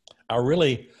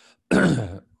 When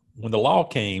the law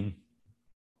came,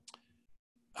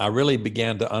 I really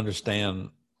began to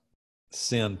understand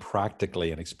sin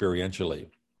practically and experientially.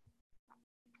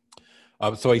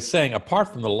 So he's saying,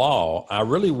 apart from the law, I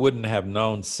really wouldn't have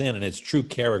known sin in its true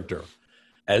character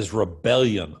as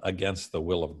rebellion against the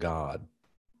will of God.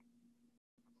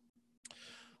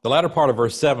 The latter part of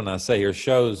verse 7, I say here,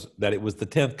 shows that it was the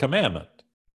 10th commandment,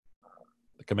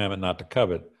 the commandment not to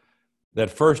covet,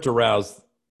 that first aroused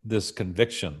this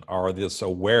conviction or this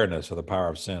awareness of the power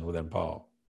of sin within Paul.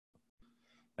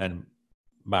 And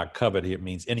by covet, it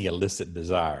means any illicit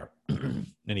desire,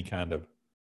 any kind of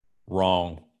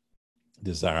wrong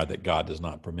desire that God does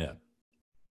not permit.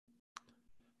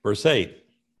 Verse 8,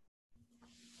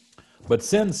 but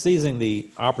sin, seizing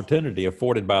the opportunity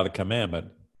afforded by the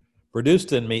commandment,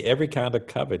 produced in me every kind of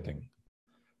coveting.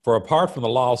 For apart from the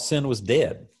law, sin was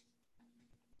dead.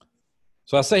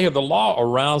 So I say here, the law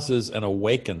arouses and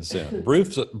awakens sin.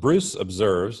 Bruce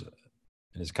observes,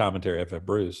 in his commentary, F.F.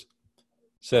 Bruce,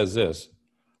 says this,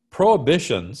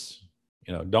 prohibitions,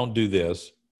 don't do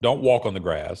this, don't walk on the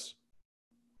grass,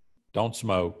 don't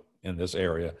smoke in this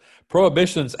area.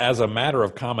 Prohibitions, as a matter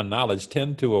of common knowledge,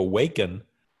 tend to awaken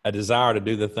a desire to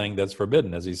do the thing that's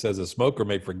forbidden. As he says, a smoker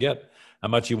may forget how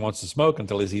much he wants to smoke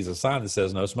until he sees a sign that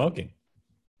says no smoking.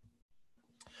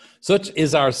 Such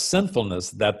is our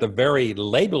sinfulness that the very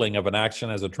labeling of an action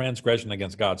as a transgression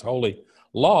against God's holy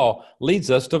law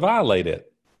leads us to violate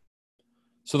it.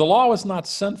 So the law is not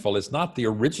sinful. It's not the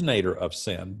originator of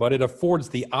sin, but it affords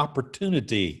the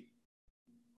opportunity.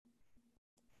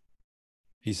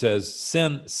 He says,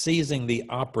 sin seizing the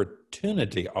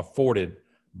opportunity afforded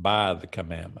by the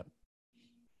commandment.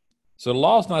 So the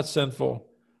law is not sinful,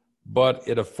 but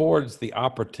it affords the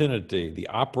opportunity, the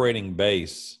operating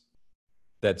base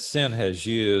that sin has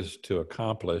used to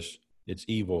accomplish its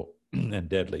evil and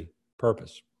deadly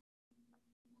purpose.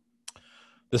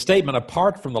 The statement,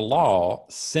 apart from the law,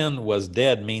 sin was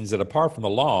dead, means that apart from the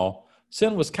law,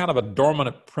 sin was kind of a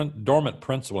dormant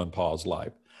principle in Paul's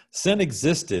life. Sin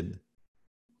existed,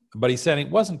 but he said it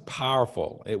wasn't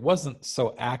powerful. It wasn't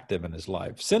so active in his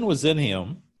life. Sin was in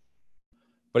him,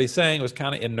 but he's saying it was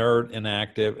kind of inert,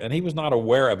 inactive, and he was not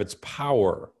aware of its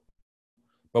power.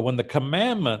 But when the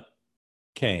commandment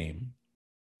came,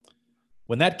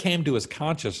 when that came to his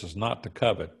consciousness not to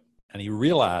covet, and he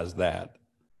realized that,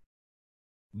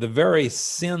 the very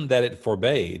sin that it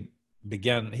forbade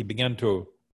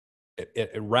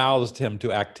it roused him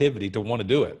to activity to want to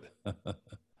do it. And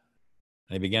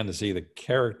he began to see the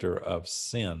character of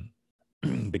sin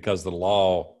because the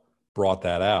law brought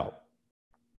that out.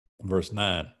 Verse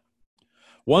 9,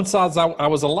 Once I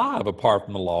was alive apart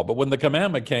from the law, but when the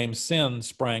commandment came, sin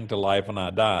sprang to life and I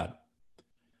died.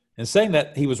 And saying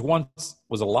that he was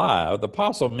alive, the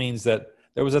apostle means that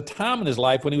there was a time in his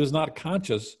life when he was not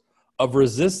conscious of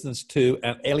resistance to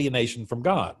and alienation from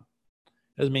God.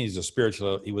 Doesn't mean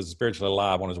he was spiritually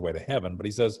alive on his way to heaven, but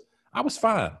he says, I was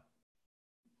fine.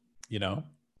 I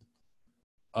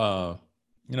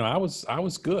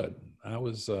was good. I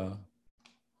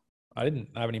didn't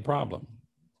have any problem.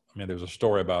 I mean, there's a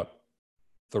story about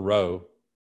Thoreau,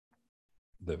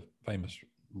 the famous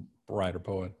writer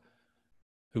poet,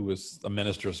 who was a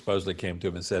minister, supposedly came to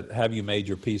him and said, have you made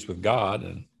your peace with God?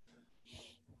 And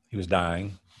he was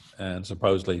dying. And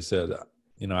supposedly he said,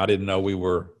 I didn't know we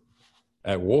were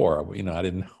at war. I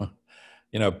didn't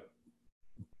know,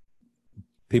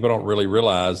 people don't really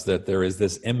realize that there is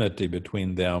this enmity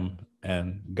between them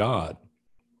and God.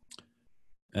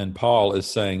 And Paul is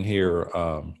saying here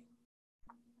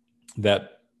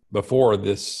that before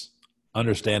this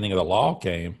understanding of the law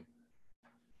came,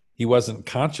 he wasn't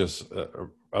conscious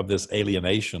of this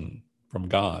alienation from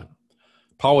God.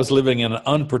 Paul was living in an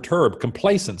unperturbed,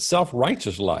 complacent,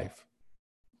 self-righteous life.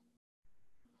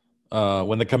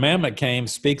 When the commandment came,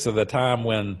 speaks of the time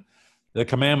when the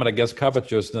commandment against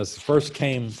covetousness first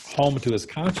came home to his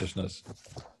consciousness.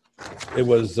 It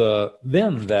was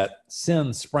then that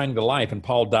sin sprang to life and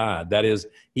Paul died. That is,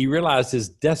 he realized his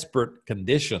desperate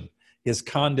condition, his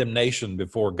condemnation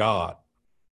before God.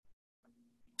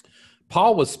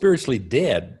 Paul was spiritually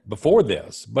dead before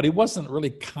this, but he wasn't really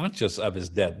conscious of his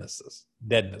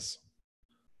deadness.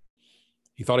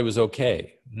 He thought he was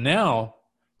okay. Now,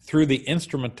 through the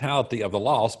instrumentality of the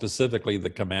law, specifically the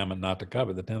commandment not to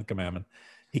covet, the 10th commandment,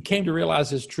 he came to realize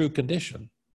his true condition.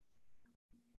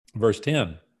 Verse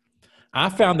 10, I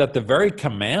found that the very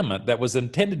commandment that was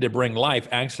intended to bring life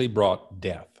actually brought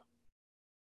death.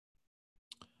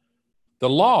 The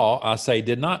law, I say,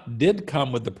 did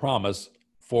come with the promise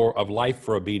of life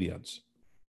for obedience.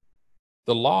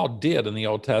 The law did in the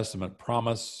Old Testament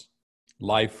promise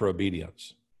life for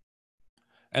obedience.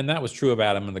 And that was true of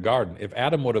Adam in the garden. If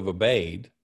Adam would have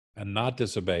obeyed and not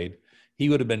disobeyed, he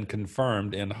would have been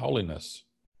confirmed in holiness.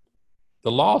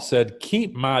 The law said,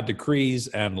 keep my decrees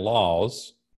and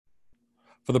laws,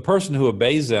 for the person who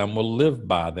obeys them will live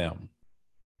by them.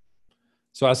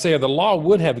 So I say the law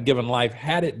would have given life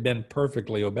had it been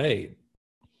perfectly obeyed.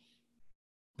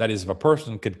 That is, if a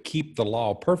person could keep the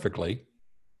law perfectly,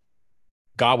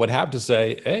 God would have to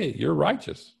say, hey, you're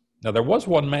righteous. Now, there was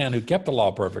one man who kept the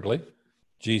law perfectly,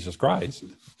 Jesus Christ,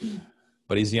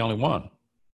 but he's the only one.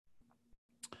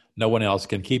 No one else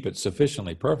can keep it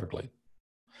sufficiently perfectly.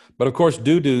 But of course,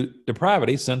 due to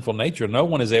depravity, sinful nature, no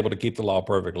one is able to keep the law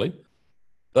perfectly.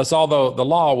 Thus, although the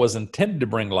law was intended to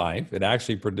bring life, it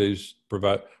actually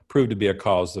proved to be a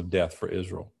cause of death for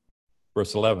Israel.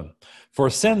 Verse 11, for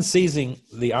sin seizing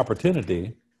the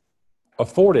opportunity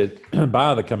afforded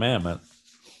by the commandment,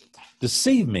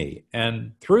 deceived me,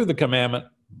 and through the commandment,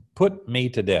 put me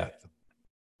to death.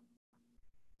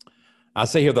 I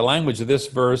say here the language of this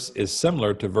verse is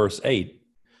similar to verse 8.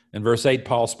 In verse 8,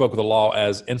 Paul spoke of the law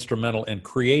as instrumental in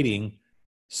creating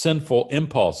sinful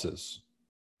impulses.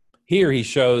 Here he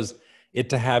shows it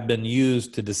to have been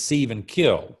used to deceive and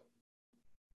kill.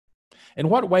 In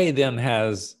what way then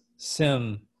has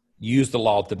sin used the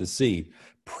law to deceive?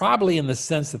 Probably in the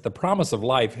sense that the promise of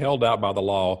life held out by the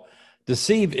law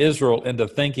deceived Israel into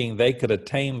thinking they could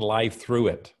attain life through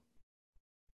it.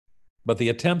 But the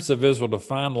attempts of Israel to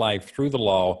find life through the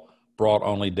law brought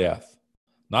only death.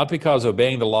 Not because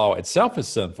obeying the law itself is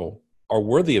sinful or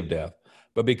worthy of death,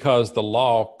 but because the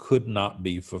law could not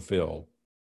be fulfilled.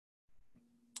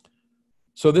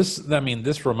 So this should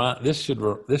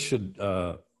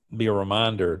be a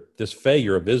reminder. This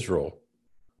failure of Israel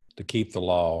to keep the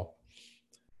law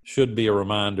should be a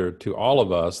reminder to all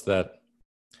of us that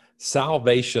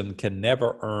salvation can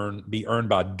never be earned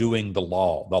by doing the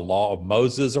law of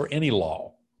Moses or any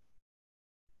law.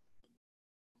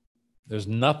 There's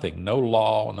nothing, no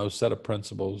law, no set of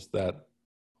principles that,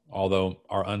 although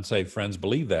our unsaved friends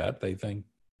believe that, they think,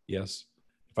 yes,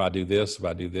 if I do this,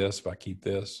 if I keep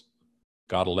this,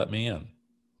 God will let me in.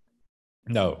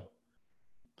 No.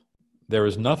 There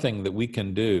is nothing that we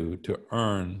can do to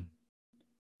earn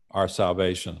our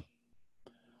salvation,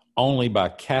 only by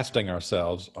casting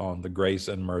ourselves on the grace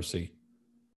and mercy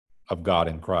of God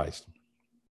in Christ.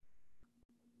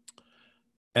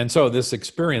 And so this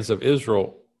experience of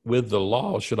Israel with the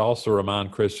law should also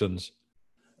remind Christians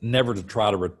never to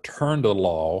try to return to the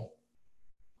law,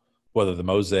 whether the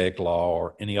Mosaic law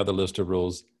or any other list of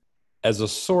rules, as a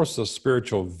source of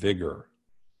spiritual vigor,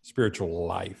 spiritual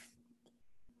life.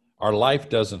 Our life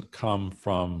doesn't come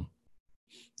from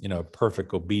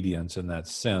perfect obedience in that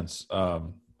sense.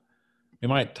 We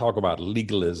might talk about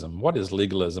legalism. What is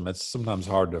legalism? It's sometimes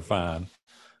hard to define.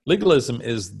 Legalism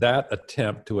is that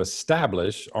attempt to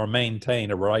establish or maintain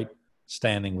a right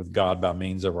standing with God by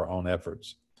means of our own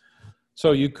efforts.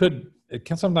 So it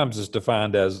can sometimes is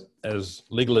defined as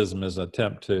legalism is an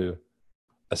attempt to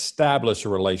establish a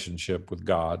relationship with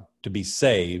God, to be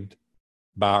saved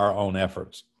by our own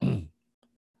efforts,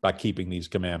 by keeping these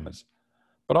commandments,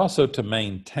 but also to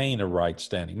maintain a right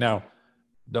standing. Now,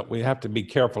 we have to be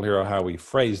careful here on how we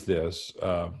phrase this.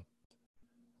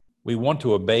 We want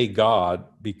to obey God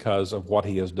because of what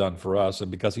he has done for us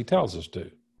and because he tells us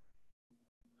to.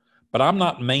 But I'm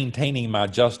not maintaining my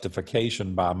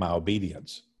justification by my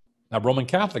obedience. Now, Roman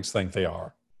Catholics think they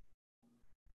are.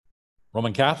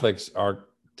 Roman Catholics are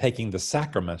taking the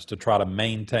sacraments to try to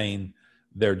maintain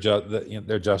their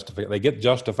justification. They get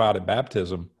justified at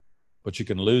baptism, but you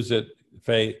can lose it.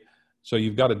 Faith. So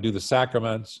you've got to do the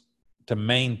sacraments to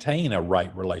maintain a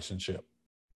right relationship.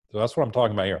 So that's what I'm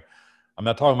talking about here. I'm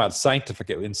not talking about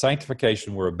sanctification. In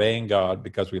sanctification, we're obeying God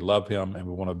because we love him and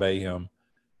we want to obey him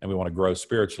and we want to grow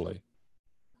spiritually.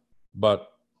 But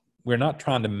we're not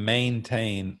trying to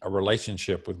maintain a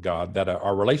relationship with God, that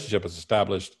our relationship is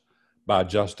established by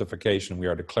justification. We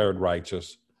are declared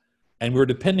righteous, and we're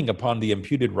depending upon the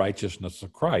imputed righteousness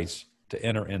of Christ to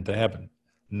enter into heaven,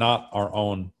 not our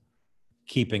own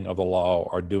keeping of the law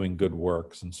or doing good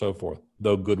works and so forth,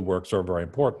 though good works are very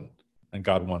important, and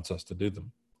God wants us to do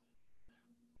them.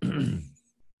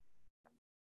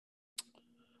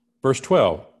 Verse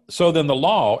 12, so then the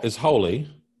law is holy,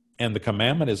 and the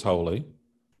commandment is holy,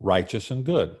 righteous, and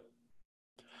good.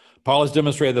 Paul has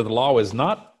demonstrated that the law is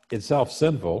not itself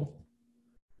sinful,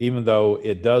 even though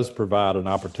it does provide an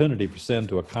opportunity for sin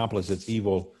to accomplish its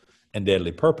evil and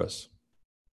deadly purpose.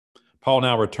 Paul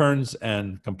now returns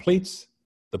and completes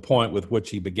the point with which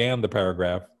he began the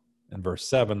paragraph in verse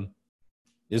 7.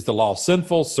 Is the law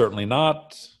sinful? Certainly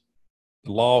not.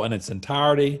 The law in its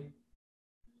entirety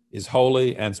is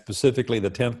holy, and specifically the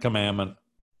 10th commandment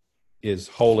is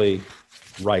holy,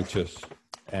 righteous,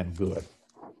 and good.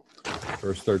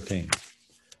 Verse 13.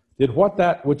 Did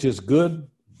that which is good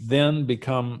then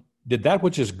become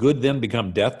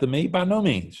death to me? By no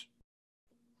means.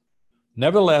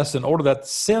 Nevertheless, in order that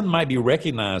sin might be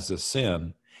recognized as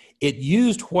sin, it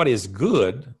used what is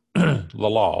good, the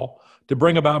law, to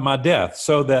bring about my death,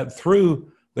 so that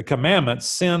through the commandments,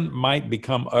 sin might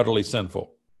become utterly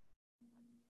sinful.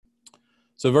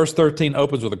 So verse 13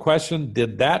 opens with a question: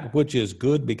 did that which is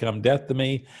good become death to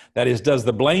me? That is, does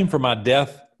the blame for my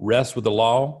death rest with the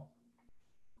law?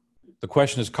 The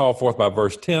question is called forth by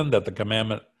verse 10, that the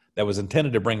commandment that was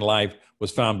intended to bring life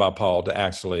was found by Paul to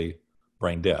actually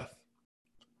bring death.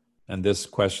 And this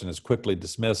question is quickly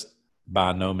dismissed: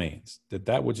 by no means. Did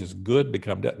that which is good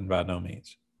become death? By no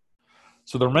means.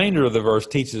 So the remainder of the verse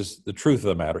teaches the truth of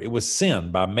the matter. It was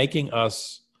sin by making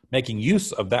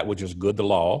use of that which is good, the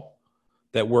law,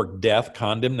 that worked death,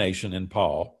 condemnation in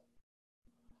Paul.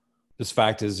 This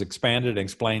fact is expanded and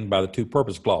explained by the two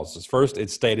purpose clauses. First, it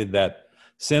stated that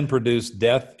sin produced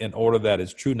death in order that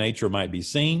its true nature might be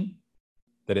seen,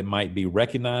 that it might be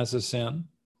recognized as sin.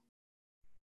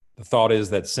 The thought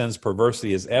is that sin's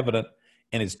perversity is evident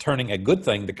and is turning a good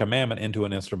thing, the commandment, into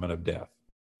an instrument of death.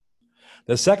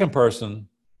 The second purpose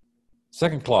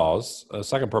clause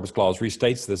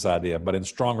restates this idea, but in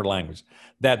stronger language,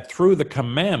 that through the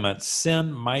commandment,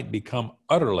 sin might become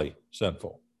utterly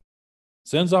sinful.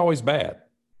 Sin's always bad,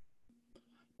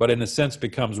 but in a sense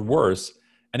becomes worse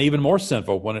and even more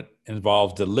sinful when it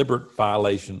involves deliberate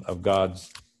violation of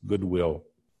God's goodwill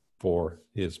for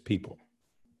his people.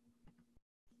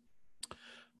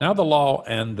 Now the law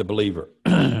and the believer,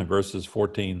 verses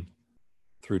 14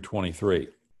 through 23.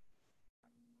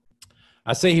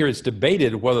 I say here it's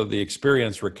debated whether the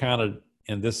experience recounted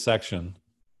in this section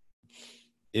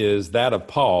is that of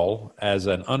Paul as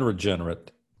an unregenerate,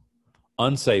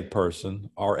 unsaved person,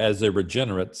 or as a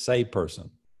regenerate, saved person.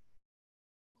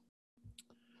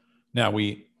 Now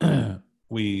it's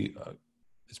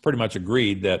pretty much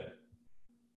agreed that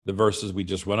the verses we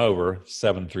just went over,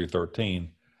 7 through 13,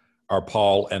 are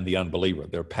Paul and the unbeliever.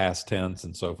 They're past tense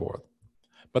and so forth.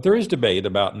 But there is debate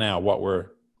about now what we're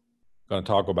going to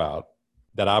talk about,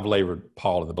 that I've labored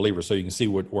Paul and the believer, so you can see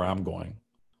where I'm going.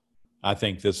 I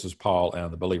think this is Paul and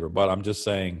the believer, but I'm just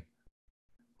saying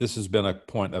this has been a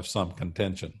point of some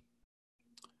contention.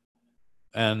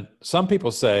 And some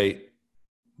people say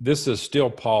this is still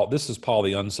Paul, this is Paul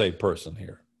the unsaved person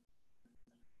here.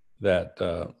 That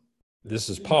this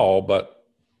is Paul, but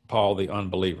Paul the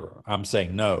unbeliever. I'm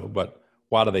saying no, but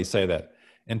why do they say that?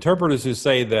 Interpreters who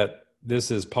say that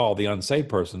this is Paul the unsaved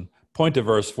person Point to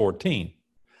verse 14.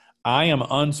 I am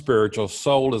unspiritual,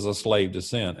 sold as a slave to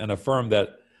sin, and affirm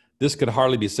that this could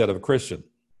hardly be said of a Christian.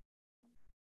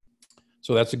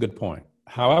 So that's a good point.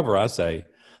 However, I say,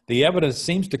 the evidence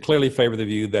seems to clearly favor the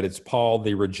view that it's Paul,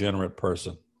 the regenerate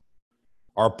person,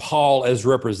 or Paul as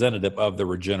representative of the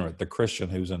regenerate, the Christian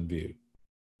who's in view.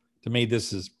 To me,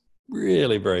 this is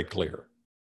really very clear.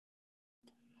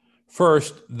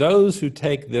 First, those who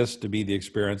take this to be the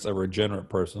experience of a regenerate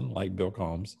person, like Bill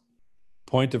Combs,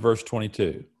 point to verse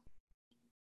 22.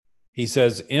 He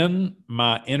says, in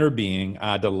my inner being,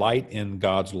 I delight in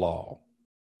God's law,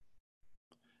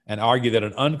 and argue that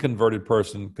an unconverted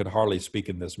person could hardly speak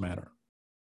in this manner.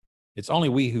 It's only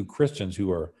we who Christians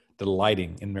who are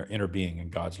delighting in their inner being in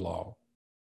God's law.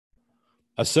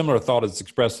 A similar thought is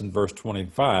expressed in verse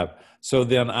 25. So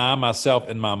then I myself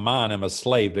in my mind am a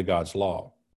slave to God's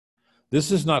law.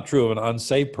 This is not true of an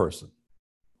unsaved person.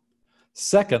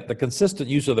 Second, the consistent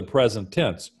use of the present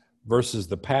tense versus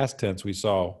the past tense we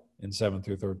saw in 7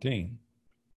 through 13.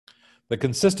 The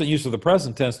consistent use of the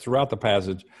present tense throughout the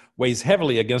passage weighs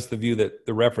heavily against the view that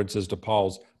the reference is to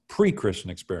Paul's pre-Christian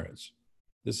experience.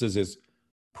 This is his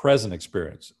present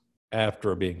experience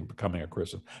after becoming a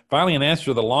Christian. Finally, in answer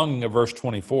to the longing of verse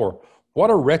 24, what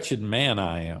a wretched man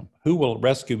I am. Who will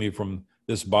rescue me from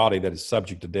this body that is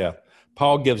subject to death?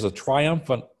 Paul gives a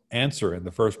triumphant answer in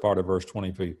the first part of verse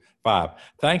 25.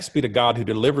 Thanks be to God who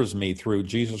delivers me through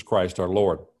Jesus Christ our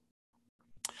Lord.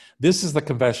 This is the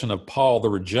confession of Paul, the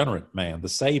regenerate man, the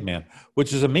saved man,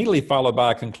 which is immediately followed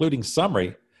by a concluding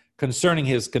summary concerning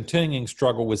his continuing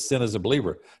struggle with sin as a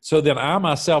believer. So then I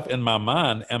myself in my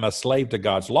mind am a slave to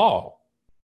God's law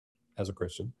as a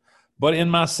Christian, but in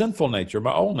my sinful nature,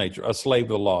 my old nature, a slave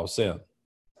to the law of sin.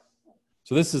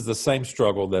 So this is the same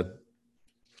struggle that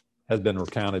has been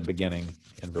recounted beginning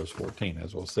in verse 14,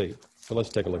 as we'll see. So let's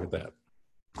take a look at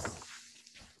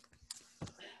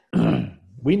that.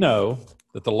 We know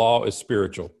that the law is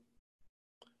spiritual,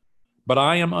 but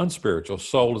I am unspiritual,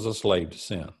 sold as a slave to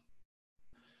sin.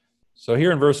 So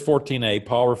here in verse 14a,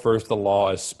 Paul refers to the law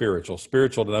as spiritual.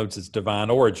 Spiritual denotes its divine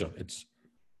origin.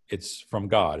 It's from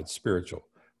God. It's spiritual.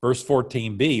 Verse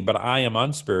 14b, but I am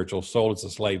unspiritual, sold as a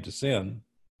slave to sin,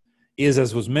 is,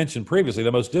 as was mentioned previously,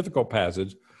 the most difficult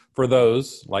passage for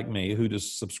those like me who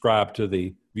just subscribe to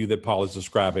the view that Paul is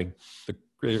describing the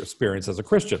experience as a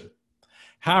Christian.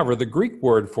 However, the Greek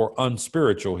word for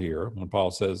unspiritual here, when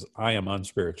Paul says, I am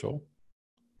unspiritual,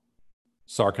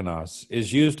 sarkanos,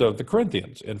 is used of the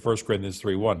Corinthians in 1 Corinthians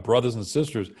 3:1. Brothers and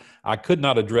sisters, I could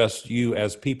not address you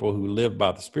as people who live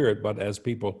by the Spirit, but as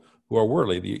people who are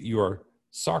worldly. You are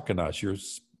sarkanos, you're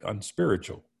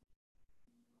unspiritual.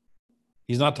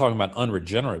 He's not talking about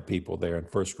unregenerate people there in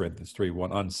 1 Corinthians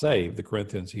 3:1, unsaved. The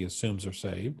Corinthians, he assumes, are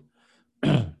saved,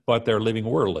 but they're living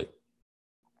worldly.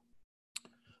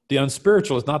 The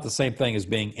unspiritual is not the same thing as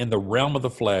being in the realm of the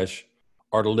flesh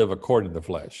or to live according to the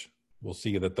flesh. We'll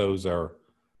see that those are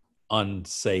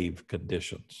unsaved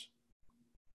conditions.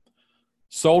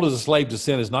 Sold as a slave to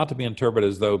sin is not to be interpreted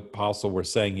as though Apostle were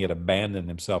saying he had abandoned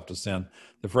himself to sin.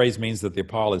 The phrase means that the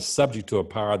apostle is subject to a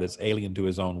power that's alien to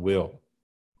his own will.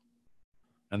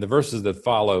 And the verses that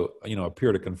follow,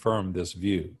 appear to confirm this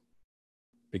view.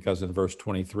 Because in verse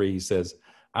 23, he says,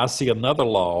 I see another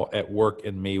law at work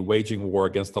in me, waging war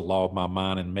against the law of my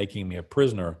mind and making me a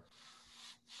prisoner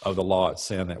of the law of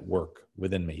sin at work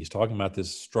within me. He's talking about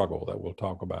this struggle that we'll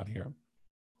talk about here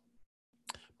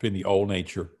between the old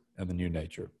nature and the new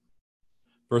nature.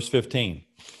 Verse 15,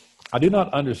 I do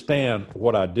not understand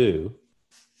what I do,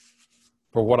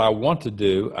 for what I want to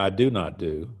do, I do not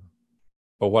do,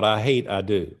 but what I hate, I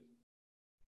do.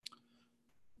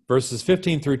 Verses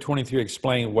 15 through 23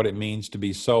 explain what it means to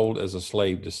be sold as a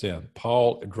slave to sin.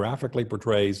 Paul graphically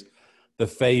portrays the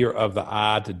failure of the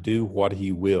I to do what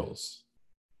he wills.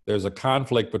 There's a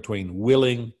conflict between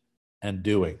willing and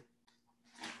doing.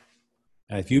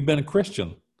 And if you've been a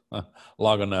Christian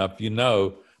long enough, you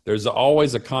know there's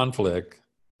always a conflict,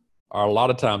 or a lot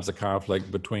of times a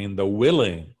conflict between the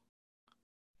willing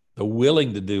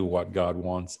to do what God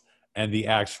wants and the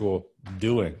actual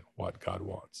doing what God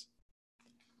wants.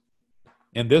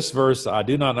 In this verse, I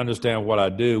do not understand what I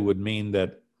do would mean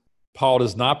that Paul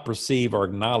does not perceive or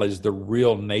acknowledge the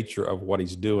real nature of what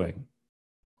he's doing.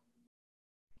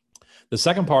 The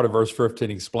second part of verse 15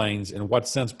 explains in what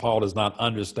sense Paul does not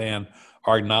understand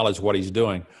or acknowledge what he's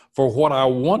doing. For what I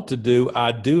want to do,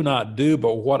 I do not do,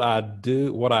 but what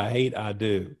I hate, I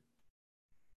do.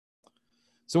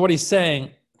 So what he's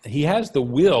saying, he has the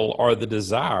will or the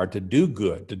desire to do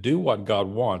good, to do what God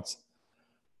wants.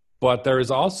 But there is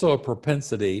also a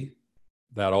propensity,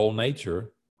 that old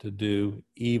nature, to do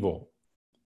evil.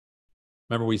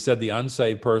 Remember, we said the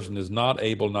unsaved person is not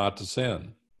able not to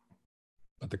sin,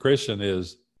 but the Christian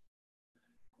is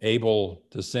able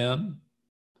to sin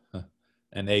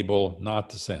and able not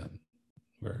to sin.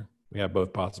 Where we have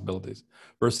both possibilities.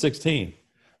 Verse 16,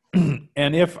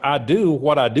 and if I do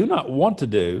what I do not want to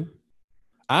do,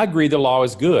 I agree the law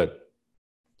is good.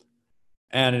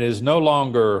 And it is no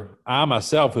longer I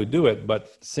myself who do it,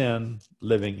 but sin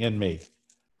living in me.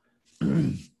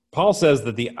 Paul says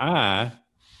that the I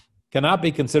cannot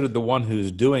be considered the one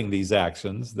who's doing these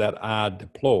actions that I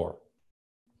deplore.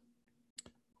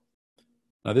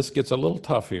 Now, this gets a little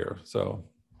tough here, so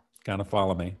kind of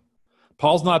follow me.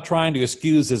 Paul's not trying to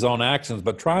excuse his own actions,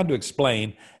 but trying to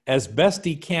explain as best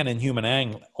he can in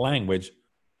human language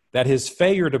that his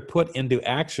failure to put into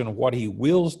action what he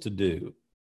wills to do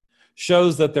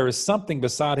shows that there is something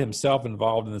beside himself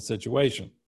involved in the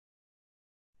situation.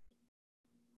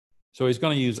 So he's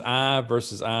going to use I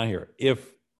versus I here.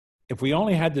 If we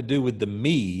only had to do with the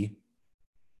me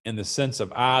in the sense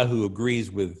of I who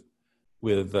agrees with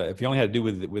if you only had to do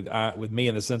with me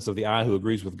in the sense of the I who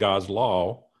agrees with God's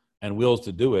law and wills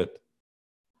to do it,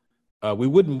 we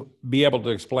wouldn't be able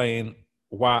to explain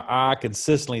why I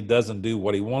consistently doesn't do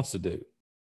what he wants to do.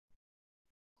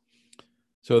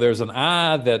 So there's an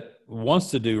I that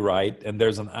wants to do right, and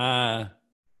there's an I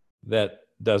that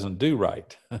doesn't do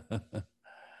right.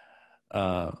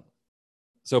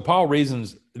 So Paul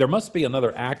reasons there must be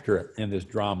another actor in this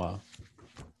drama,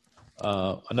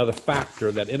 another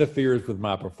factor that interferes with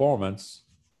my performance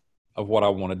of what I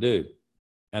want to do.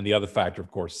 And the other factor,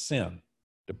 of course, sin,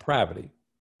 depravity,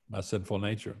 my sinful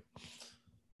nature.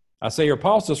 I say here,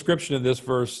 Paul's description in this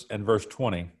verse and verse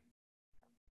 20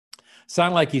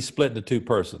 sound like he's split into two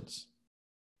persons.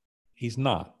 He's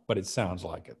not, but it sounds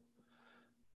like it.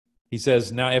 He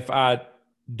says, now if I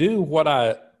do what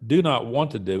I do not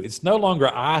want to do, it's no longer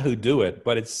I who do it,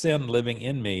 but it's sin living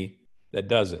in me that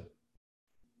does it.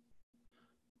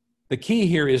 The key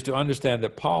here is to understand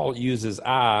that Paul uses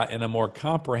I in a more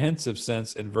comprehensive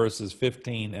sense in verses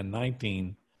 15 and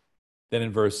 19 than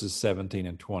in verses 17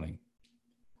 and 20.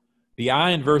 The I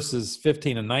in verses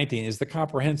 15 and 19 is the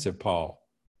comprehensive Paul,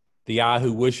 the I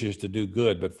who wishes to do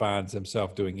good but finds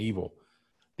himself doing evil.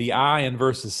 The I in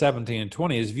verses 17 and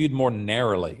 20 is viewed more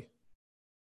narrowly.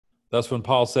 Thus, when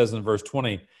Paul says in verse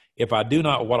 20, if I do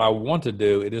not what I want to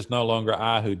do, it is no longer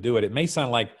I who do it. It may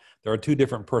sound like there are two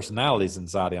different personalities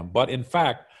inside him, but in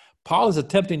fact, Paul is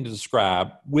attempting to describe,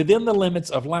 within the limits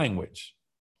of language,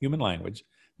 human language,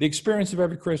 the experience of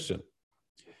every Christian.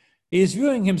 He is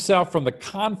viewing himself from the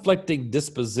conflicting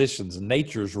dispositions and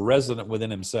natures resident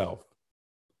within himself.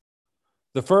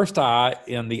 The first I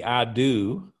in the I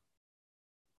do,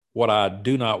 what I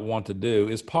do not want to do,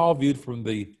 is Paul viewed from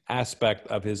the aspect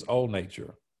of his old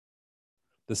nature.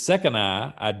 The second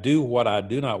I do what I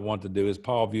do not want to do, is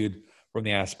Paul viewed from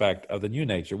the aspect of the new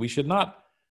nature. We should not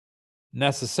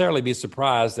necessarily be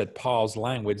surprised at Paul's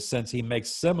language, since he makes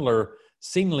similar,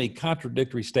 seemingly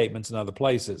contradictory statements in other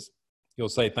places. He'll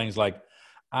say things like,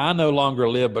 I no longer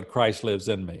live, but Christ lives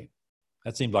in me.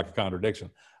 That seems like a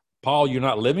contradiction. Paul, you're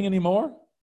not living anymore?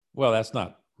 Well, that's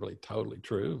not really totally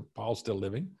true. Paul's still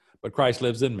living, but Christ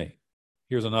lives in me.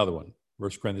 Here's another one,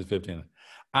 1 Corinthians 15.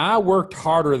 I worked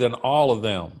harder than all of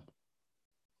them,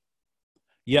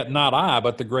 yet not I,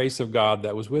 but the grace of God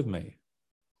that was with me.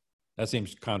 That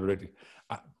seems contradictory.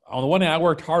 On the one hand, I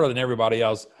worked harder than everybody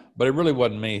else, but it really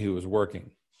wasn't me who was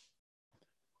working.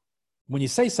 When you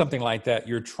say something like that,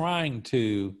 you're trying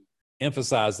to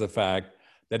emphasize the fact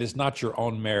that it's not your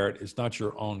own merit, it's not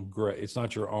your own grace, it's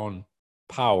not your own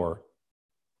power.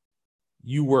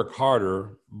 You work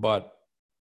harder, but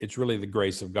it's really the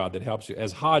grace of God that helps you.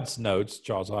 As Hodge notes,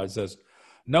 Charles Hodge says,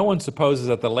 no one supposes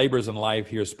that the labors in life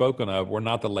here spoken of were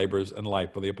not the labors in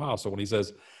life for the apostle. When he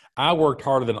says, I worked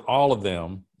harder than all of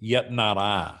them, yet not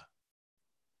I.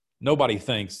 Nobody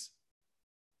thinks,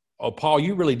 oh, Paul,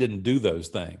 you really didn't do those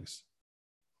things.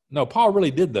 No, Paul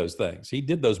really did those things. He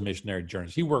did those missionary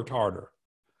journeys. He worked harder.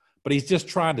 But he's just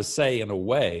trying to say, in a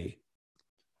way,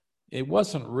 it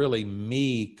wasn't really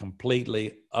me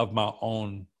completely of my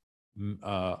own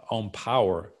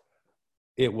power.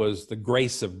 It was the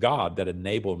grace of God that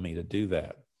enabled me to do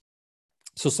that.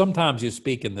 So sometimes you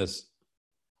speak in this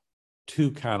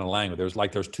two kind of language.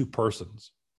 There's two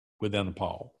persons within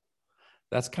Paul.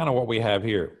 That's kind of what we have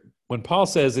here. When Paul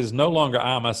says, it's no longer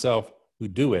I myself who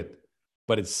do it,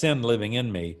 but it's sin living in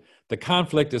me, the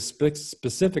conflict is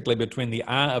specifically between the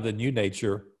I of the new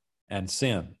nature and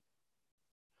sin.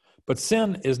 But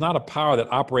sin is not a power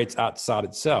that operates outside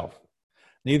itself.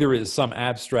 Neither is some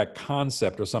abstract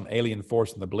concept or some alien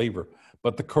force in the believer,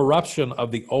 but the corruption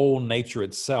of the old nature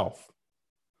itself.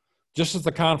 Just as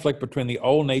the conflict between the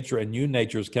old nature and new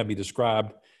natures can be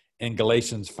described in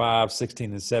Galatians 5,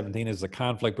 16, and 17 as the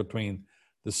conflict between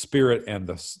the spirit and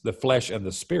the flesh and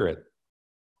the spirit,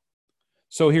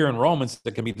 so here in Romans,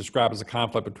 it can be described as a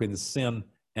conflict between the sin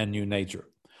and new nature.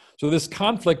 So this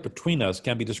conflict between us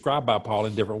can be described by Paul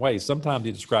in different ways. Sometimes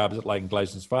he describes it, like in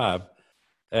Galatians 5,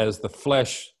 as the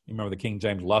flesh. You remember the King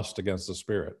James, lust against the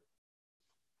spirit.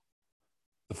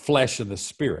 The flesh and the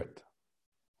spirit.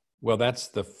 Well, that's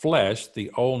the flesh,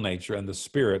 the old nature, and the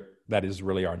spirit, that is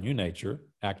really our new nature,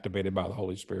 activated by the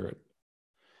Holy Spirit.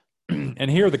 And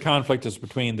here the conflict is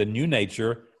between the new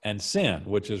nature and sin,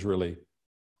 which is really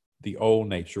the old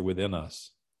nature within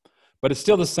us. But it's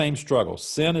still the same struggle.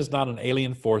 Sin is not an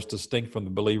alien force distinct from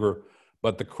the believer,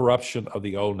 but the corruption of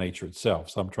the old nature itself.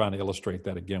 So I'm trying to illustrate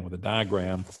that again with a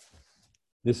diagram.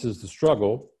 This is the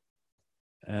struggle,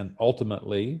 and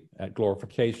ultimately, at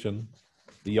glorification,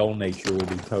 the old nature will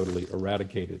be totally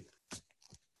eradicated.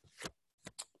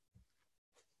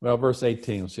 Well, verse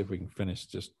 18, let's see if we can finish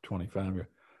just 25 here.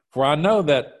 For I know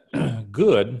that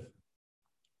good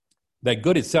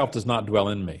itself does not dwell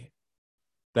in me,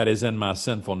 that is in my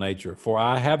sinful nature. For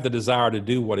I have the desire to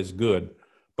do what is good,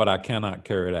 but I cannot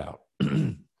carry it out.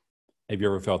 Have you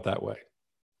ever felt that way?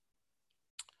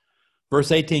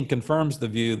 Verse 18 confirms the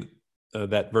view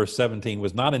that verse 17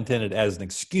 was not intended as an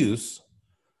excuse,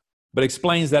 but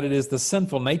explains that it is the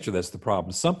sinful nature that's the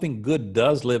problem. Something good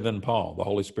does live in Paul, the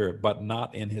Holy Spirit, but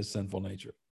not in his sinful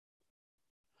nature.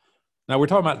 Now, we're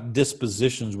talking about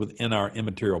dispositions within our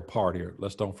immaterial part here.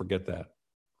 Let's don't forget that.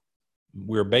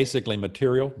 We're basically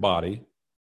material body,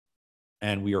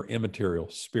 and we are immaterial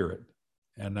spirit.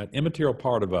 And that immaterial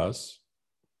part of us,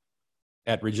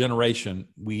 at regeneration,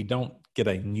 we don't get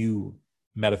a new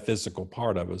metaphysical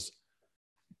part of us.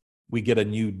 We get a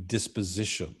new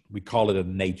disposition. We call it a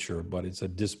nature, but it's a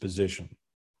disposition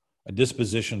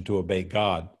to obey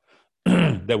God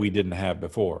that we didn't have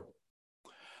before.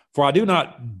 For I do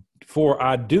not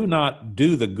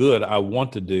do the good I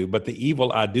want to do, but the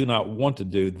evil I do not want to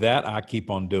do, that I keep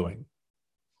on doing.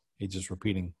 He's just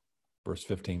repeating verse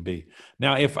 15b.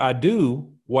 Now, if I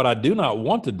do what I do not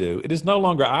want to do, it is no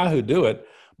longer I who do it,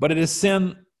 but it is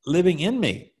sin living in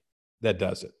me that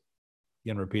does it.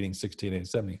 Again, repeating 16 and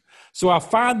 17. So I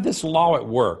find this law at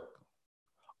work.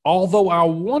 Although I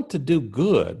want to do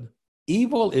good,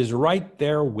 evil is right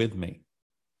there with me.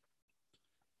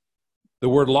 The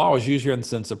word law is used here in the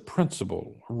sense of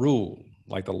principle, rule,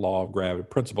 like the law of gravity,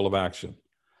 principle of action.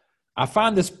 I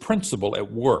find this principle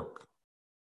at work,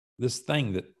 this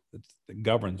thing that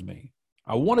governs me.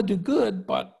 I want to do good,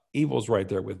 but evil's right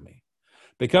there with me.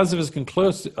 Because of his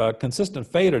consistent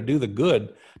failure to do the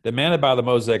good demanded by the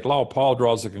Mosaic law, Paul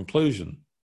draws a conclusion.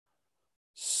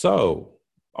 So,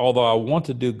 although I want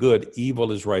to do good,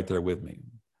 evil is right there with me.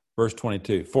 Verse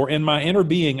 22, for in my inner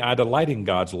being I delight in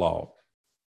God's law.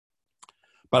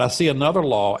 But I see another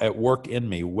law at work in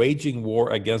me, waging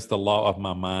war against the law of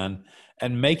my mind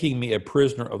and making me a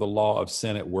prisoner of the law of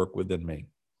sin at work within me.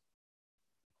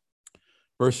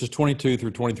 Verses 22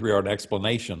 through 23 are an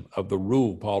explanation of the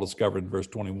rule Paul discovered in verse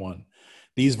 21.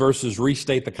 These verses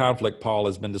restate the conflict Paul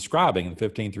has been describing in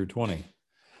 15 through 20.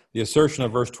 The assertion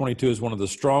of verse 22 is one of the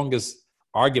strongest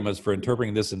arguments for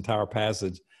interpreting this entire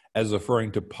passage as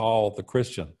referring to Paul the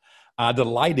Christian. I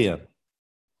delight in,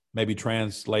 maybe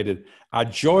translated, I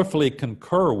joyfully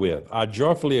concur with, I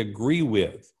joyfully agree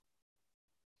with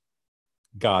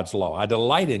God's law. I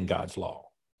delight in God's law.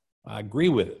 I agree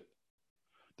with it.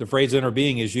 The phrase inner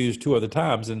being is used two other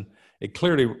times, and it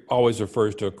clearly always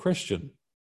refers to a Christian.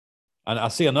 And I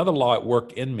see another law at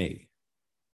work in me,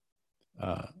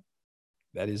 that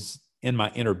is in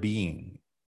my inner being,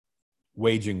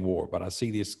 waging war. But I see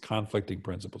these conflicting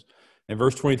principles. In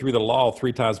verse 23, the law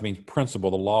three times means principle.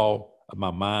 The law of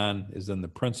my mind is in the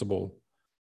principle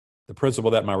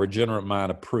that my regenerate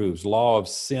mind approves. Law of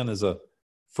sin is a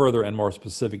further and more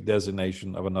specific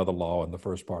designation of another law in the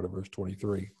first part of verse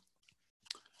 23.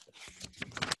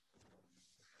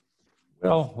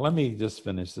 Well, let me just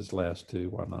finish this last two.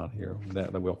 Why not here?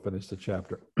 That we'll finish the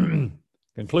chapter.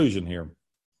 Conclusion here.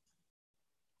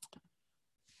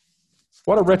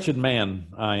 What a wretched man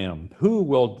I am. Who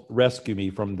will rescue me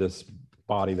from this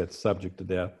body that's subject to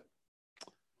death?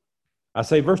 I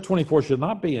say verse 24 should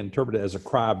not be interpreted as a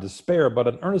cry of despair, but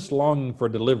an earnest longing for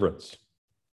deliverance.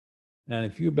 And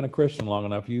if you've been a Christian long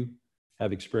enough, you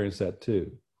have experienced that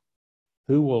too.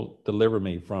 Who will deliver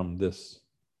me from this,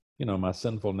 my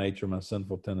sinful nature, my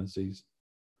sinful tendencies?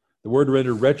 The word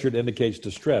rendered wretched indicates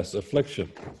distress,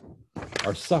 affliction,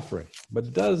 or suffering,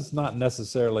 but does not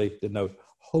necessarily denote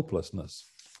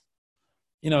hopelessness.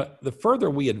 The further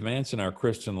we advance in our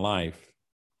Christian life,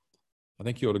 I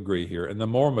think you'll agree here. And the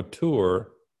more mature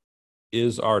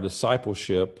is our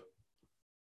discipleship,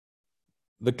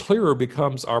 the clearer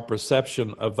becomes our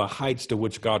perception of the heights to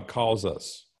which God calls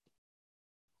us.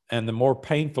 And the more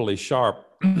painfully sharp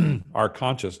our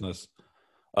consciousness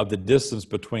of the distance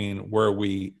between where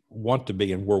we want to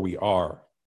be and where we are.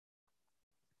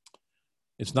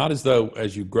 It's not as though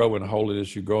as you grow in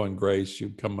holiness, you grow in grace, you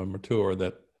become a mature,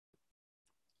 that,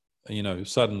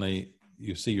 suddenly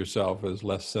you see yourself as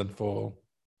less sinful.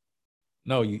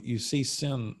 No, you see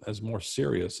sin as more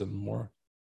serious and more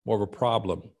of a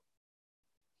problem.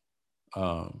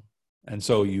 And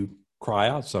so you cry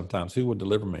out sometimes, who will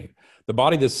deliver me? The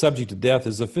body that's subject to death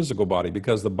is a physical body,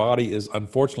 because the body is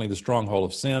unfortunately the stronghold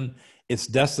of sin. It's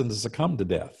destined to succumb to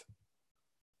death.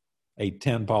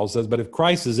 8:10, Paul says, but if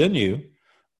Christ is in you,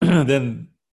 then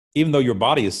even though your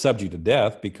body is subject to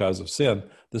death because of sin,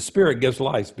 the Spirit gives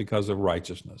life because of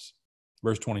righteousness.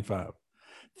 Verse 25,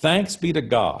 thanks be to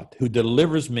God who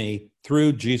delivers me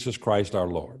through Jesus Christ our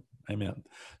Lord. Amen.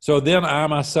 So then I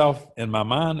myself in my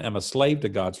mind am a slave to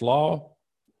God's law,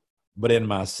 but in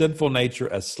my sinful nature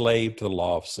a slave to the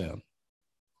law of sin.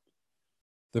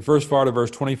 The first part of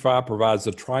verse 25 provides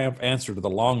the triumph answer to the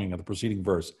longing of the preceding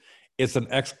verse. It's an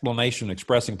explanation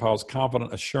expressing Paul's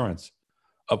confident assurance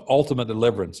of ultimate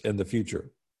deliverance in the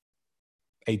future.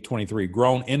 8:23,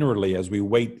 groan inwardly as we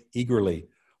wait eagerly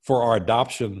for our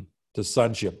adoption to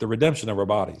sonship, the redemption of our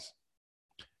bodies.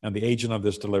 And the agent of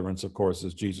this deliverance, of course,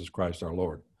 is Jesus Christ our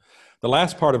Lord. The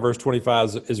last part of verse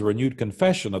 25 is a renewed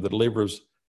confession of the deliverer's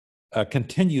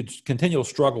continual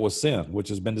struggle with sin, which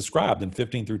has been described in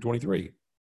 15 through 23.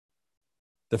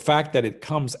 The fact that it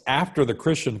comes after the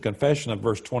Christian confession of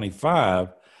verse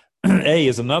 25,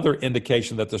 is another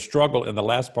indication that the struggle in the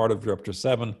last part of chapter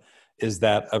 7 is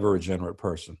that of a regenerate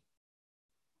person.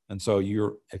 And so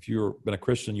if you've been a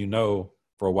Christian,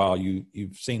 for a while,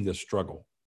 you've seen this struggle.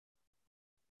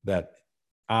 That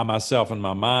I myself in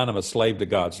my mind am a slave to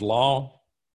God's law,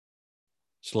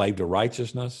 slave to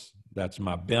righteousness. That's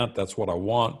my bent. That's what I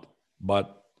want.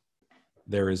 But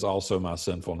there is also my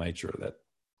sinful nature that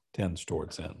tends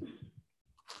towards sin.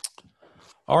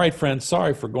 All right, friends,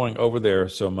 sorry for going over there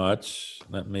so much.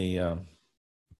 Let me